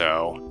 etc.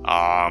 So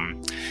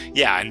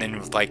and then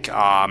like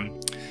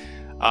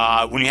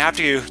when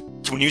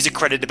you use a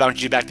credit to bounce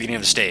you back to the beginning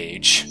of the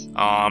stage.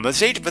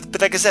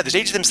 But like I said, the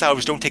stages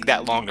themselves don't take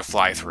that long to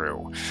fly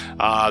through.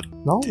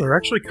 No, they're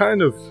actually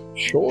kind of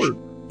short.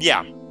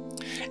 Yeah,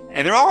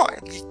 and they're all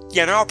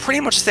pretty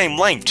much the same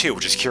length too,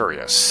 which is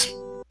curious.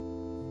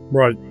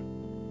 Right.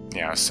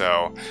 Yeah.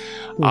 So,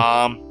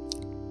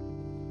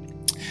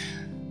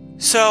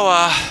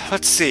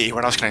 let's see.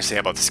 What else can I say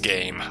about this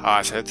game?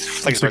 As far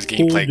as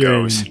gameplay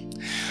goes.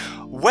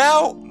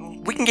 Well,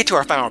 we can get to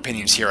our final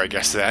opinions here, I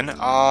guess. Then,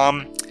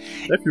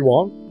 if you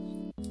want.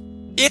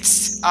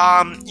 It's,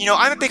 I'm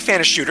a big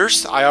fan of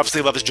shooters. I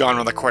obviously love this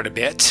genre quite a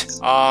bit.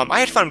 I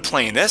had fun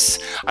playing this.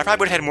 I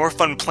probably would have had more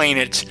fun playing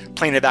it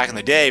back in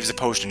the day as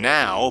opposed to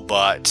now,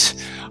 but,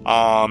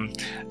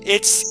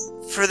 it's,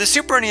 for the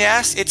Super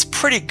NES, it's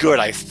pretty good,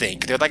 I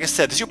think. Like I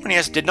said, the Super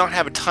NES did not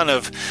have a ton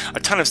of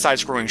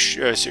side-scrolling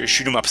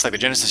shoot 'em ups like the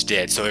Genesis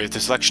did, so the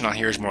selection on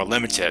here is more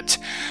limited.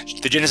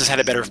 The Genesis had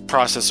a better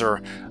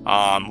processor,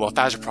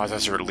 faster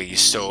processor at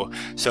least. So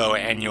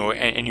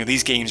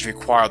these games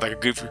require like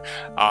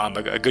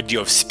a good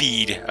deal of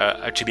speed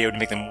to be able to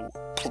make them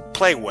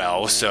play well.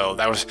 You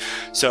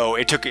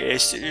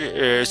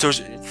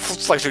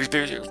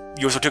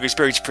also took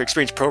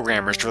experienced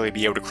programmers to really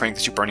be able to crank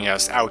the Super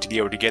NES out to be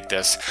able to get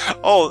this.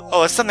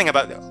 There's something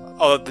about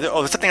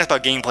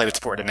gameplay that's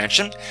important to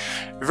mention.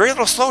 Very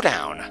little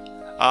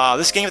slowdown.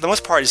 This game, for the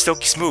most part, is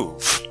silky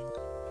smooth.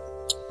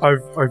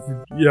 I've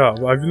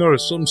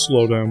noticed some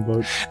slowdown,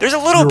 but there's a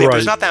little bit, right. But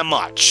there's not that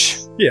much.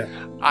 Yeah.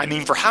 I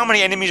mean, for how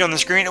many enemies on the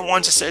screen at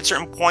once at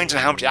certain points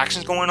and how much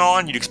action's going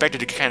on, you'd expect it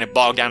to kind of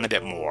bog down a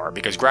bit more,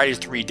 because Gradius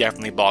 3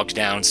 definitely bogs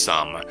down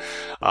some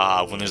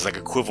when there's like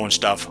equivalent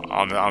stuff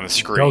on the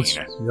screen. It does.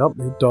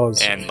 Yep, it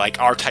does. And like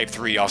R-Type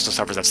 3 also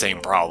suffers that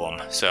same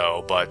problem.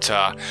 So, but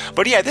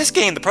yeah, this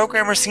game, the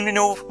programmers seem to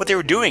know what they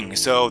were doing,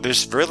 so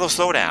there's very little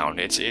slowdown.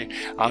 It's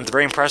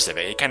very impressive.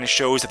 It kind of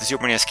shows that the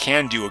Super NES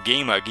can do a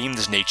game of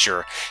this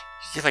nature,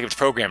 just like it's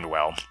programmed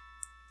well.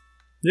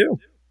 Yeah.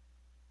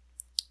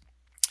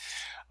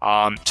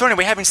 So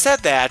anyway, having said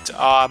that,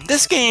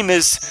 this game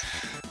is,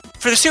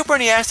 for the Super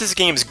NES, this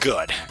game is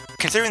good.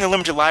 Considering the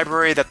limited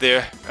library that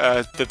the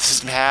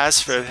system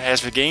has for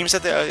games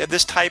of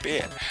this type,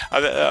 it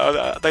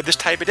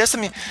does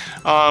some.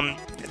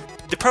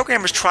 The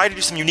programmers try to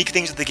do some unique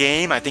things with the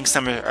game. I think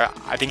some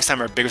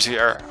are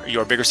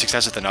bigger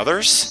successes than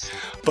others,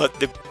 but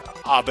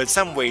in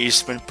some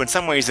ways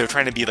they're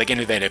trying to be like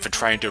innovative and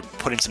trying to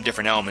put in some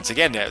different elements to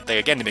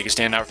make it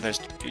stand out from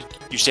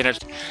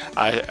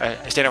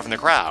the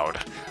crowd.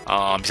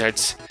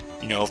 Besides,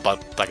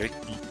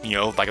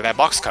 like that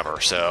box cover.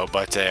 So,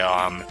 but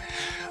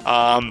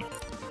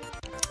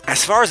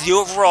as far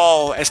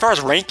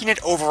as ranking it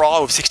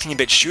overall with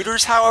 16-bit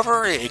shooters,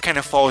 however, it kind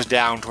of falls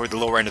down toward the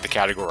lower end of the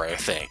category, I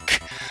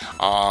think.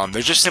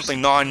 There's just simply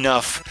not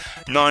enough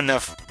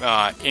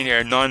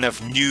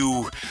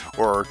new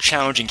or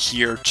challenging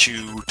here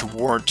to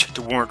warrant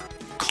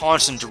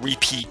constant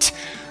repeat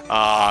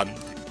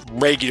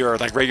regular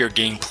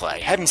gameplay.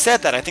 Having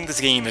said that, I think this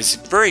game is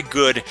very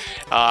good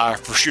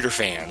for shooter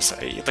fans.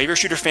 If you're a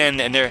shooter fan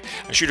and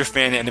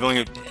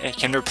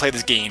can never play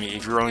this game,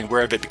 if you're only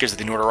aware of it because of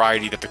the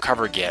notoriety that the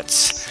cover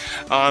gets,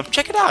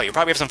 check it out. You'll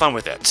probably have some fun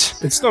with it.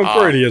 It's not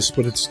Gradius,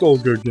 but it's still a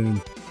good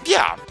game.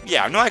 Yeah,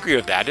 no, I agree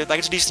with that.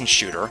 It's a decent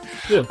shooter.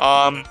 Yeah.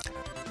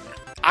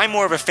 I'm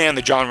more of a fan of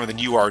the genre than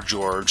you are,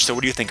 George, so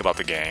what do you think about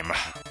the game?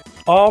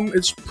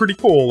 It's pretty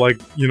cool. Like,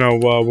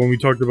 when we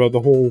talked about the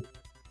whole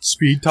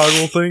speed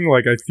toggle thing,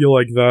 like, I feel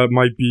like that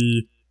might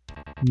be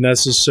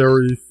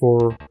necessary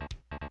for,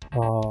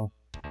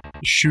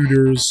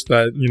 shooters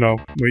that,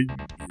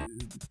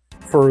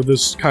 for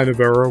this kind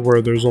of era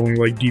where there's only,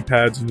 like,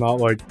 D-pads and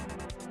not, like,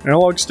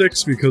 analog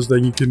sticks, because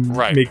then you can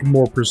make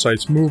more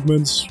precise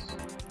movements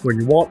when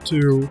you want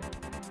to.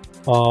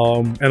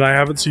 And I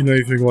haven't seen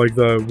anything like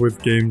that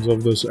with games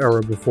of this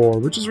era before,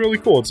 which is really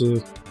cool.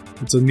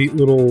 It's a neat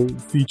little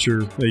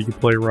feature that you can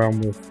play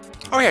around with.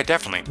 Oh yeah,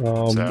 definitely.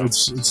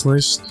 It's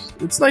nice.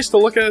 It's nice to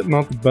look at.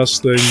 Not the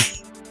best thing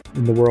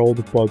in the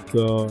world, but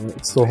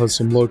it still has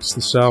some looks.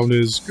 The sound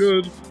is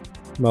good.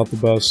 Not the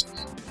best.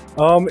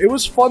 It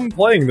was fun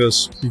playing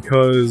this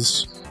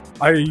because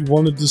I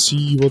wanted to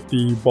see what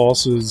the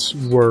bosses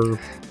were.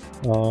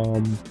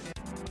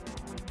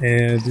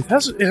 And it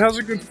has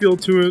a good feel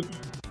to it.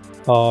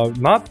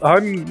 I'm not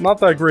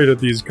that great at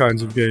these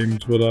kinds of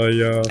games, but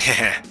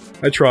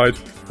I tried.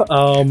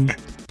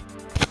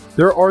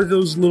 There are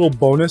those little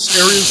bonus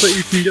areas that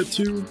you can get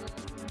to,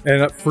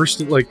 and at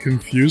first it like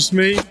confused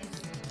me.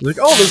 Like,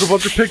 oh, there's a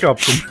bunch of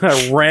pickups, and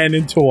I ran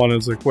into one. And I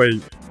was like,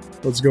 wait,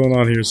 what's going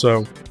on here?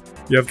 So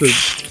you have to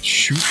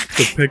shoot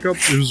the pickup.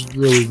 It was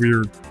really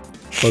weird,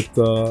 but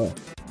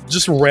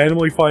just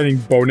randomly finding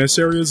bonus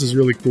areas is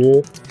really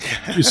cool,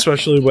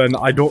 especially when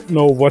I don't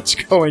know what's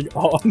going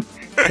on.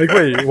 Like,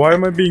 wait, why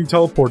am I being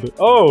teleported?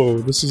 Oh,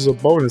 this is a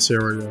bonus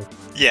area.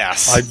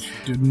 Yes. I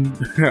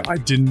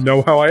didn't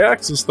know how I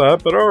accessed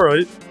that, but all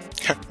right.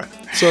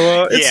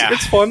 So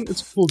it's fun.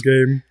 It's a cool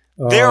game.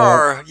 There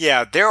are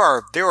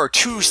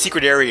 2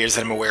 secret areas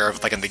that I'm aware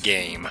of, like in the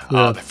game.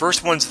 Yeah. The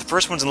first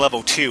one's in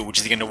level 2, which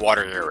is the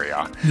underwater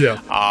area.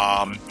 Yeah.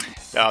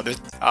 There's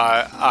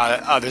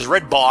a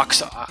red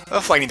box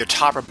flying either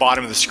top or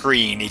bottom of the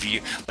screen. If you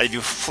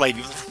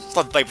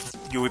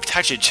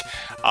touch it,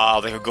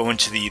 they will go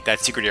into that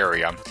secret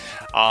area.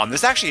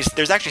 There's actually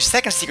a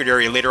second secret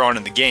area later on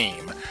in the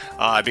game,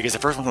 because the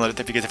first one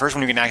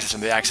you can access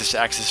from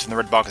the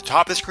red box at the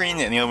top of the screen,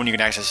 and the other one you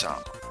can access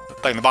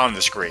like the bottom of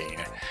the screen.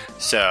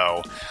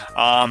 So,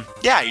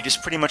 you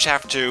just pretty much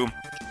have to.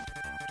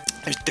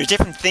 There's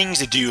different things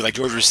to do, like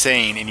George was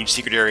saying, in each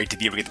secret area to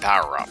be able to get the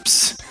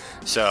power-ups.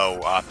 So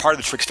part of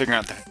the trick is figuring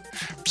out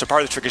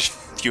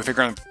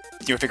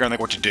you figure out like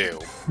what to do.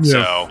 Yeah.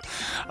 So,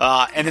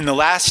 and then the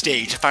last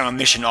stage, the final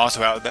mission also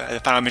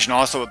has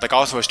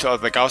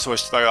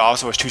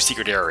 2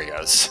 secret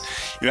areas.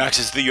 You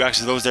access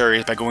those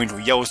areas by going to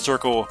a yellow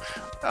circle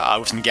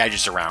with some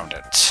gadgets around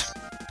it.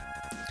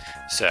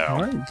 So.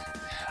 Right.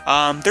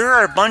 There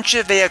are a bunch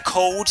of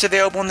codes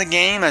available in the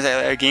game,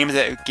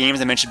 games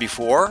I mentioned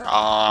before.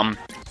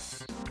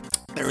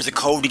 There is a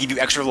code to give you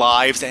extra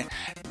lives, and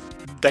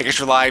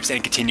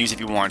it continues if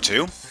you want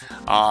to.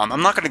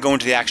 I'm not going to go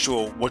into the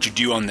actual what you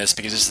do on this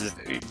because this is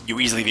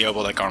easily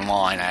available like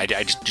online. I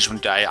just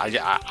want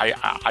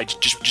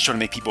to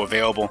make people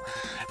available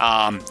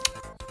to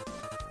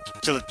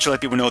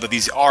let people know that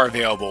these are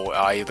available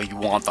if you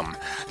want them.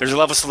 There's a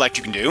level select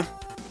you can do.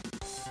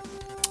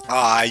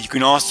 You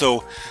can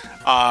also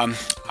and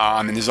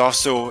there's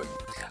also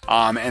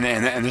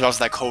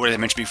that code that I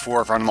mentioned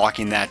before for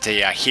unlocking that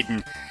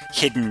hidden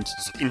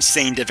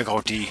insane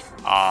difficulty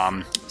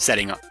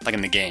setting like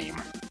in the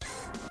game.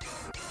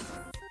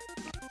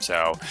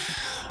 So,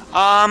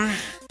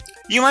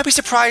 you might be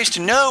surprised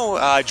to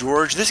know,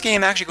 George, this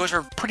game actually goes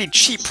for pretty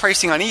cheap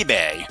pricing on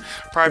eBay.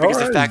 Probably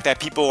because of the fact that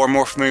people are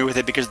more familiar with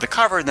it because of the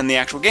cover than the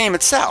actual game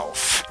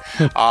itself.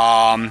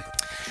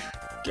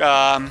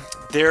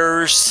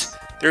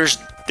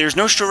 There's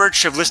no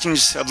shortage of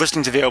listings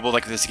available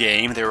like this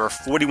game. There are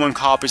 41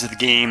 copies of the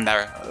game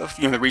that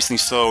are recently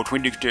sold,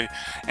 22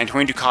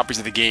 copies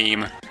of the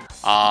game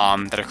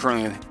that are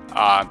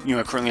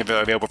currently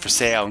available for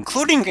sale,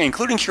 including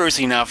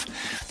curiously enough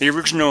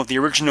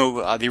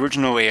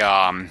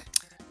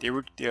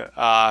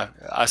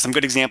some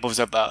good examples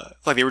of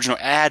like the original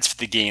ads for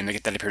the game that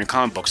appeared in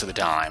comic books at the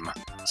time.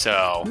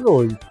 So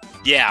Really?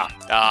 Yeah,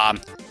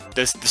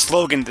 the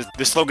slogan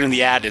in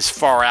the ad is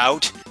 "Far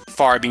Out."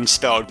 Far being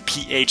spelled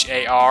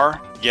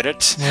P-H-A-R. Get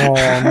it? Oh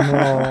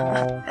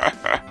no.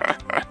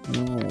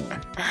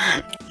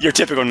 Your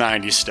typical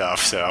 90s stuff.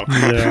 So.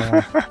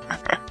 Yeah.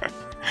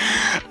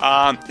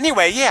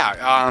 Anyway,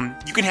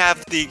 you can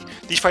have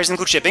these prices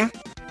include shipping.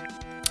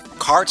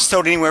 Carts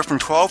sold anywhere from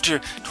 $12 to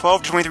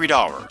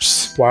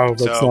 $23. Wow,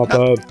 that's not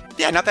bad.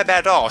 Yeah, not that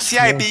bad at all.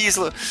 CIB is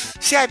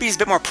a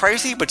bit more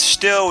pricey, but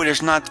still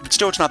it's not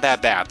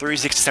that bad.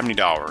 $36 to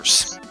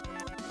 $70.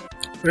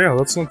 Yeah,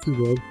 that's not too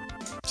bad.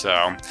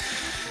 So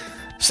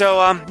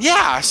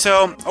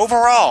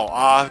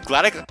overall,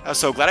 glad I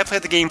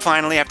played the game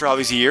finally after all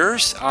these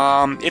years.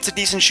 It's a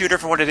decent shooter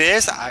for what it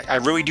is. I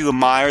really do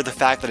admire the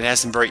fact that it has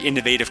some very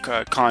innovative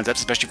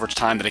concepts, especially for the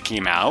time that it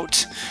came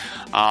out.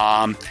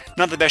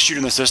 Not the best shooter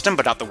in the system,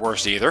 but not the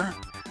worst either.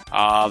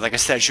 Like I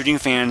said, shooting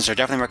fans are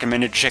definitely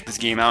recommended to check this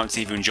game out and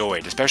see if you enjoy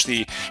it.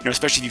 Especially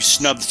if you've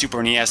snubbed the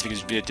Super NES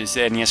because it's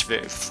NES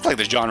for like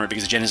the genre,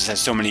 because Genesis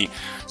has so many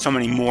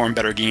more and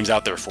better games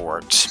out there for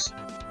it.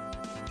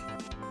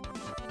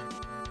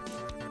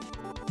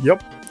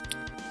 Yep.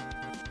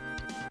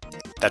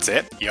 That's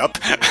it. Yup.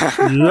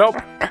 Yep.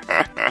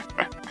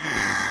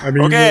 I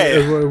mean,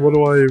 okay. What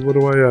do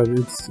I add?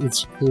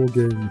 It's a cool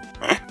game.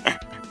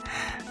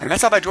 And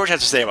that's all that George has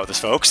to say about this,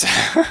 folks.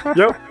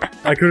 Yep.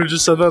 I could have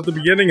just said that at the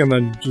beginning and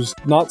then just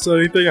not said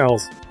anything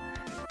else.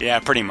 Yeah,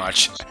 pretty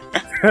much.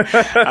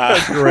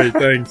 Great,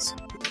 thanks.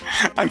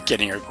 I'm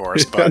kidding, of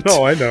course, but...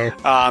 No, I know.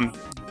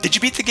 Did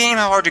you beat the game?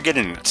 How hard did you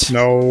get in it?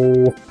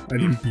 No, I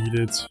didn't beat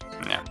it.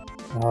 Yeah.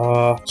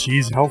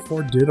 Geez, how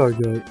far did I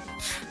get?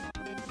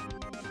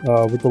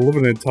 With the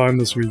limited time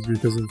this week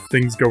because of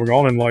things going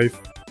on in life.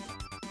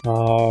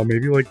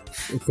 Maybe like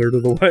a third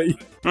of the way.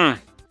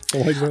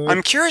 Like that.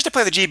 I'm curious to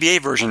play the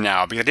GBA version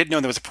now, because I didn't know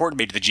there was a port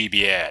made to the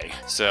GBA.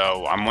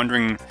 So I'm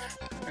wondering...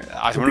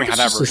 how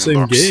that version looks. It's the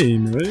same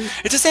game, right?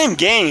 It's the same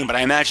game, but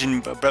I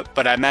imagine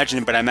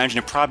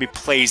it probably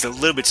plays a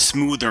little bit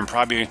smoother and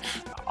probably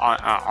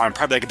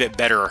like a bit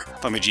better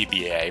on the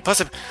GBA. Plus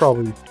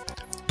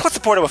the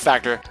portable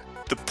factor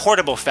the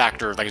portable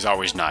factor is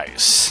always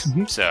nice.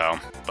 So,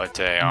 but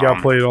you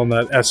gotta play it on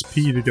that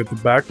SP to get the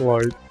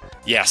backlight.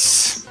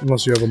 Yes.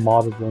 Unless you have a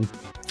modded one.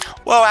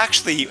 Well,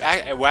 actually,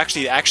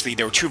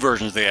 there were two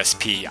versions of the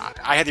SP.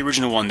 I had the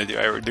original one, that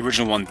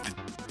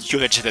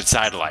had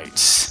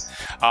sidelights,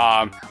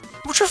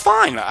 which were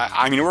fine.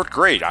 I mean, it worked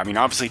great. I mean,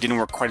 obviously, it didn't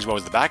work quite as well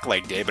as the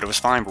backlight did, but it was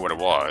fine for what it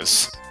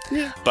was.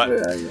 Yeah. But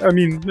I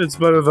mean, it's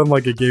better than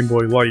like a Game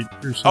Boy Light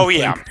or something. Oh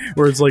yeah,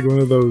 where it's like one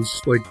of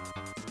those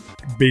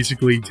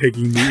basically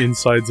taking the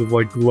insides of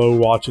glow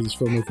watches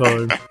from the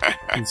time.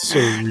 It's so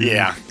weird.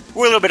 Yeah.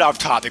 We're a little bit off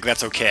topic, but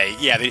that's okay.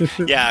 Yeah,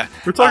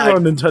 We're talking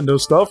about Nintendo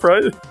stuff,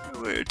 right?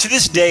 To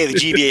this day, the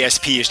GBA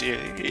SP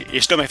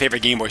is still my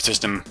favorite Game Boy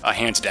system,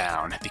 hands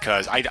down,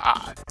 because I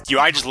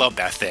just love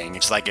that thing.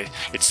 It's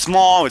it's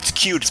small, it's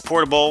cute, it's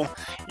portable.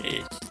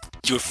 It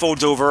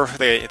folds over.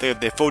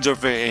 It folds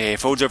over. It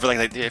folds over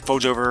it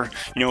folds over.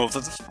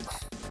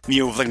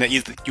 Your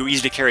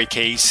easy to carry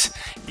case.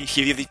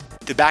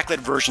 The backlit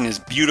version is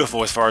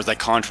beautiful as far as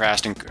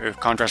contrast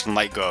and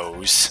light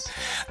goes.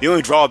 The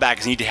only drawback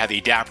is you need to have the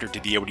adapter to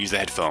be able to use the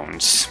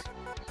headphones.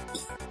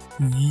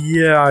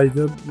 Yeah,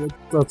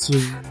 that's a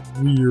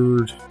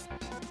weird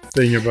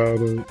thing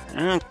about it.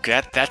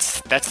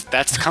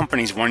 That's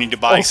companies wanting to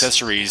buy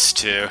accessories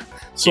to.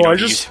 So I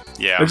just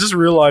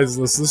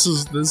realized this.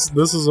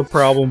 This is a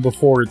problem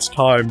before its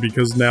time,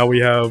 because now we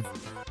have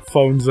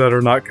phones that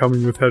are not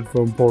coming with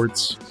headphone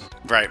ports.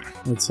 Right.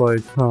 It's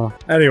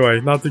Anyway,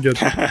 not to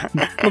get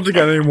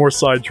any more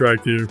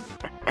sidetracked here.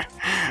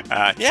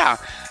 Yeah,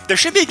 there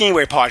should be a Game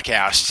Boy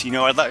podcast.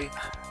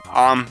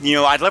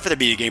 I'd love for there to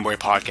be a Game Boy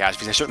podcast,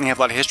 because I certainly have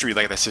a lot of history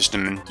like the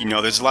system, and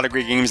there's a lot of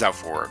great games out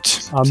for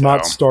it. I'm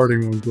not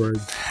starting one, Greg.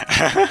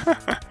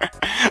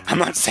 I'm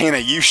not saying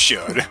that you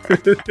should.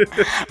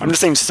 I'm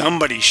just saying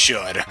somebody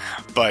should.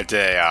 But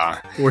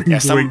wink,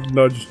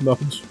 nudge,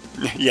 nudge.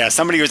 Yeah,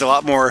 somebody who has a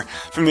lot more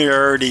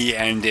familiarity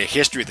and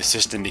history with the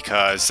system,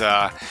 because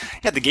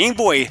the Game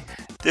Boy,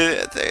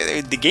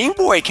 the Game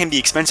Boy can be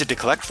expensive to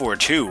collect for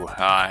too.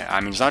 I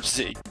mean, it's not just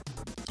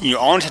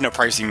all Nintendo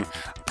pricing.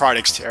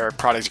 Products are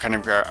kind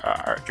of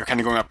you're kind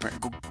of going up.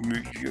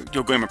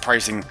 You're going up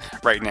pricing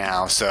right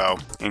now, so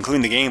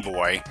including the Game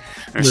Boy.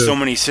 There's so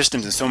many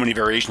systems and so many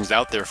variations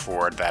out there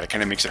for it that it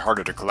kind of makes it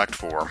harder to collect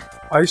for.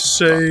 I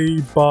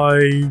say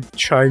buy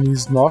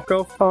Chinese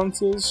knockoff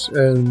consoles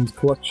and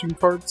collection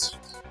cards.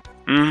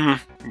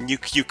 Mm-hmm.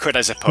 You could,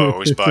 I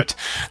suppose, but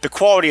the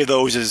quality of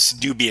those is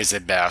dubious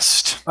at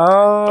best.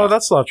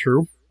 That's not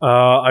true.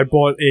 I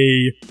bought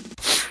a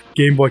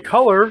Game Boy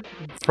Color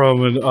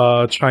from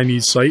a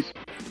Chinese site,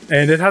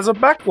 and it has a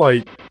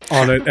backlight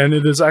on it, and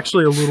it is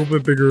actually a little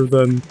bit bigger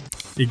than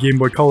a Game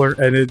Boy Color,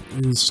 and it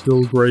is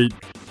still great.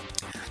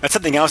 That's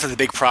something else that's a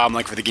big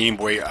problem, for the Game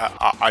Boy,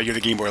 the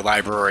Game Boy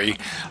library.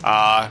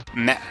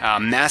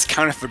 Mass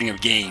counterfeiting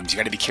of games. You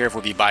got to be careful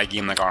if you buy a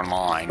game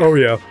online. Oh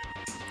yeah,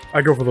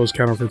 I go for those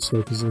counterfeits though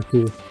because they're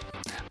cool.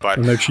 But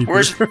and they're cheaper.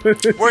 Whereas with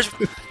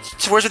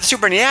the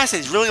Super NES,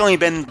 it's really only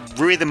been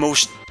the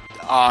most,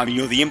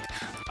 the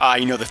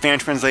fan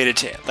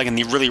translated in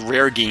the really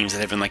rare games that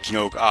have been that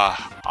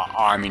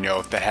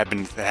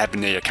have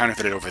been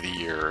counterfeited over the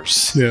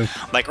years. Yeah.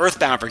 Like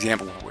Earthbound, for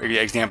example,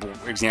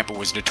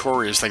 was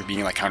notorious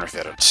being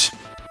counterfeited.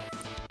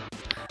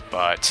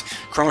 But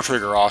Chrono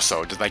Trigger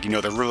also, the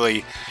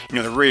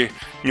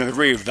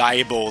really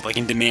valuable,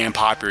 in demand,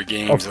 popular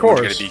games. Of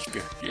course.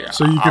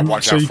 So you can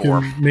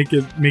make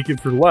it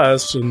for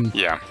less and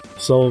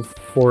sell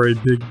for a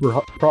big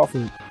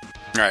profit.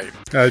 Right.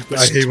 I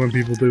hate when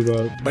people do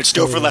that. But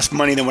still for less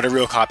money than what a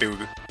real copy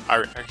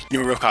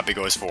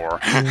goes for.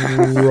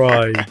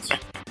 Right.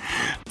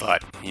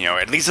 But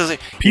at least those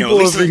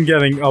people have been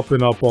getting up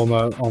and up on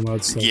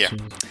that stuff. Yeah.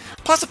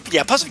 Plus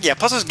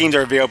those games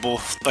are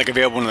available in other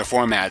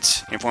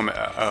formats,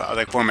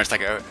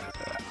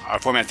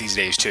 formats these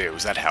days too.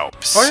 So that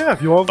helps. Oh yeah,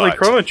 if you want to play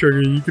Chrono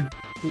Trigger, you could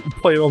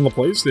play it on the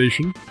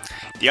PlayStation.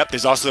 Yep.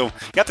 There's also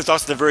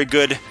the very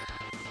good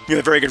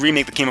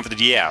remake that came up with the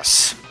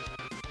DS.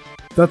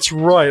 That's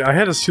right. I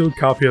had a sealed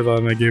copy of that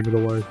and I gave it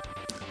away.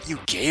 You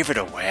gave it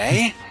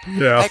away?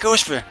 Yeah. That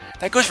goes for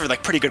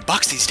pretty good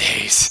bucks these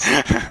days.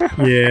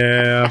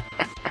 Yeah.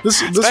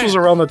 This was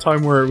around the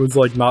time where it was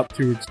not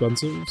too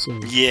expensive. So.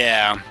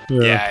 Yeah.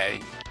 It's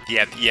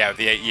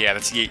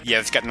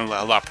gotten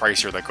a lot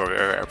pricier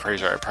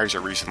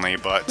pricier recently,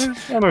 but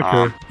I don't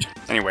care.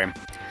 Anyway.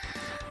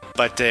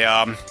 But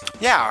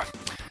yeah.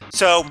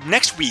 So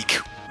next week,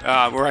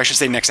 or I should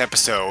say next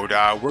episode,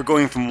 we're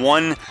going from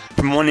one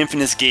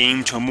infamous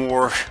game to a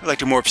more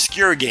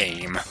obscure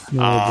game.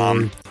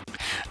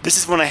 This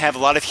is one I have a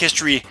lot of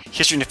history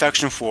and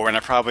affection for, and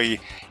I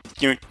probably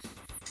I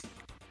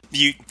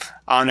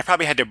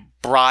probably had to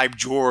bribe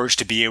George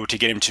to be able to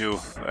get him to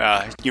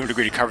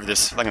agree to cover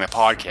this in the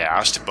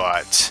podcast,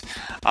 but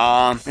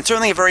it's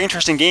certainly a very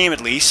interesting game at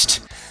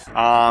least.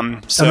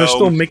 And they're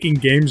still making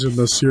games in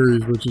this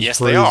series, which is yes,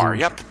 crazy. They are.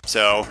 Yep.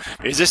 So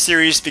because this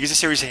series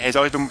has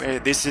always been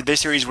this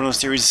series is one of those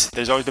series.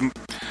 There's always been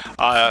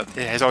it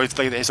has always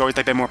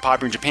been more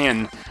popular in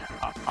Japan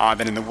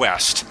than in the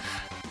West.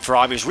 For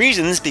obvious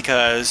reasons,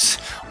 because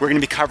we're going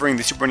to be covering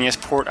the Super NES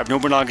port of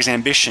Nobunaga's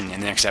Ambition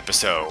in the next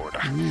episode.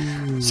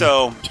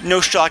 So,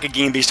 no shock, a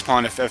game based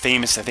upon a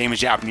famous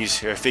Japanese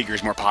figure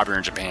is more popular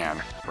in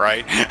Japan,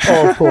 right?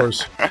 Oh, of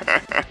course.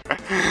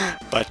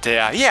 But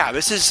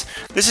this is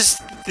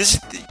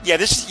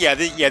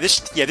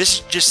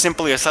just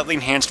simply a slightly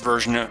enhanced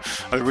version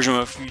of the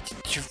original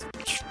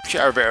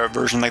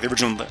version, like the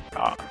original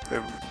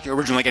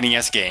like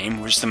NES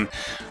game, with some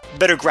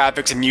better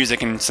graphics and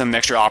music and some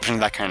extra options,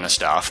 that kind of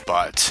stuff.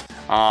 But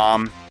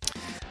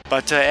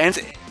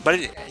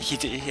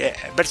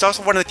it's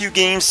also one of the few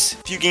games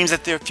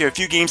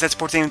that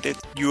supports the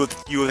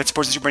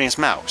Super NES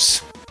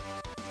mouse.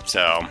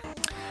 So,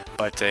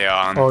 but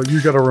oh,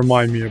 you gotta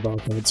remind me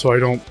about that, so I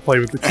don't play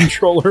with the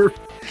controller.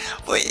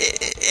 Well,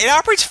 it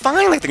operates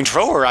fine like the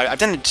controller. I've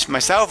done it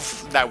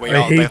myself that way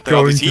all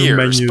these years.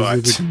 Menus but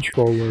with the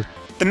controller.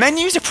 The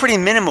menus are pretty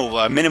minimal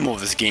of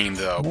this game,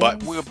 though.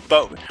 But we'll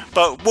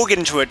get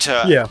into it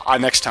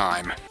next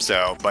time.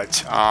 So,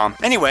 but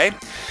anyway,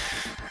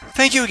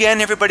 thank you again,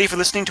 everybody, for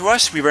listening to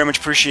us. We very much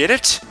appreciate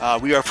it.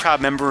 We are a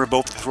proud member of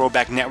both the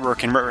Throwback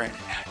Network and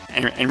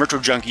Retro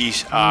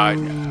Junkies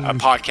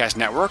podcast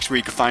networks, where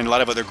you can find a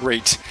lot of other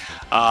great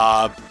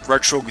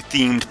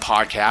retro-themed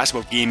podcasts,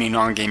 both gaming and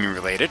non-gaming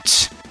related.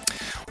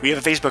 We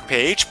have a Facebook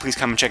page. Please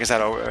come and check us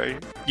out.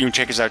 You can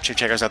check us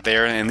out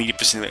there and leave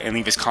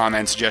us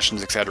comments,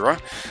 suggestions, etc.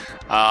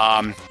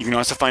 You can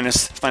also find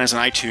us on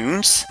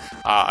iTunes.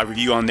 A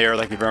review on there,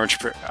 like, we very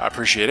much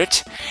appreciate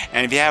it.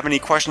 And if you have any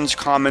questions,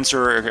 comments,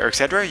 or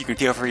etc., you can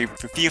feel free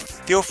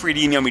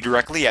to email me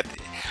directly at the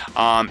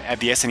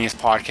SNES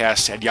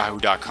podcast at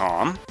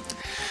yahoo.com.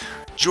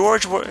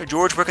 George,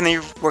 where can they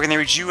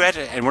reach you at,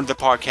 and what are the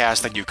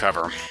podcasts that you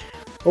cover?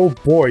 Oh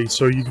boy,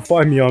 so you can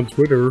find me on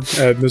Twitter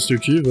at Mr.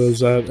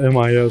 Chivas at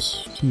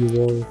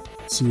MISTORCHEF.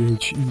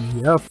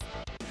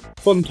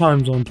 Fun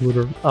times on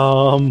Twitter.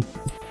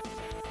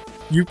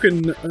 You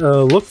can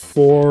look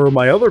for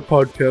my other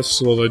podcasts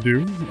that I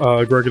do.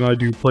 Greg and I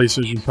do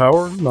PlayStation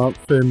Power, not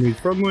family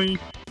friendly.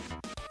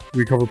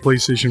 We cover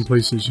PlayStation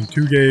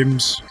 2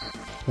 games.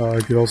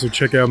 You can also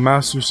check out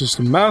Master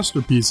System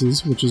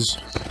Masterpieces, which is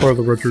part of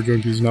the Retro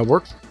Junkies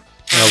network.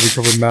 We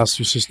cover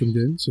Master System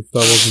games, if that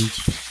wasn't,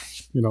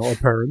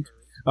 apparent.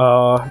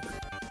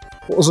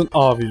 Wasn't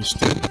obvious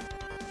to me.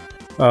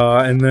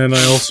 And then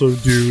I also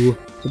do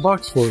the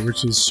Box Fort,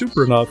 which is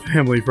super not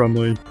family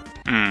friendly.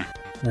 And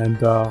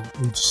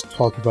we just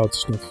talk about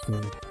stuff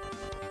there.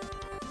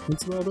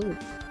 That's about it.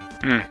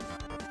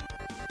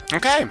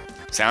 Okay,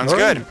 sounds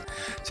good.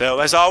 So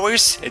as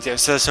always, it's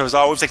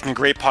been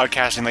great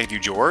podcasting like you,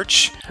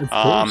 George. Of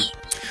course.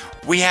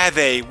 We have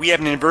an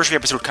anniversary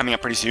episode coming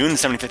up pretty soon, the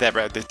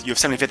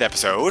 75th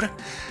episode.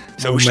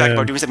 So we should talk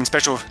about doing something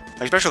special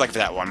like for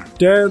that one.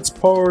 Dance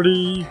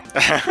party.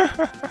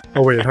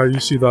 Oh wait, how do you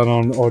see that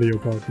on audio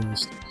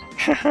podcast?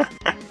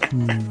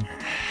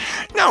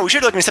 No, we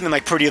should look into something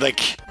like pretty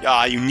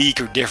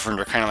unique or different,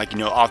 or kind of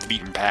off the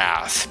beaten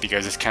path,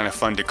 because it's kind of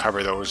fun to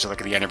cover those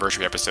like the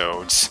anniversary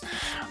episodes.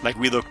 Like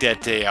we looked at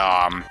the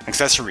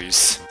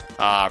accessories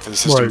for the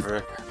system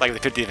for like the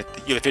 50th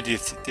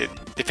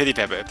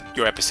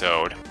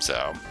episode.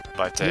 So,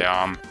 but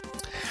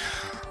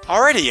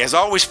alrighty, as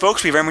always,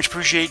 folks, we very much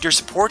appreciate your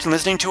support and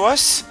listening to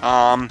us.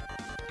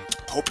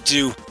 Hope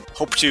to.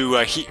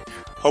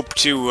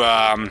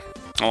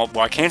 Well,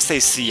 I can't say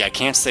see, I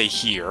can't say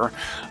hear.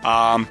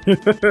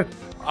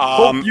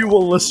 Hope you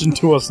will listen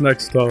to us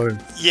next time.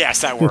 Yes,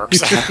 that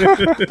works.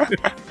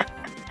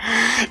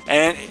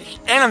 and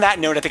on that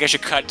note, I think I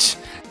should cut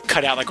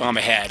out like on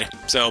my head.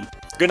 So,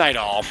 good night,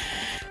 all.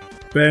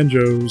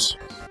 Banjos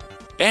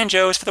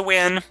for the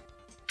win.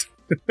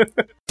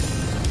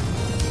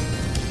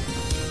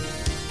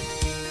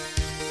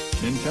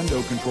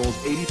 Nintendo controls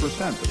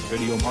 80% of the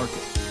video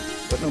market.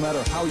 But no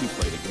matter how you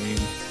play the game,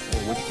 or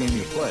which game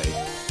you play,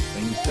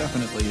 things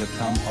definitely have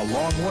come a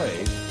long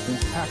way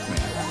since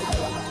Pac-Man.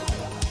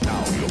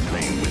 Now you're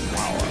playing with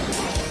power.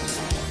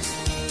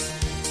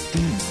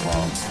 Deep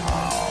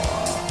power.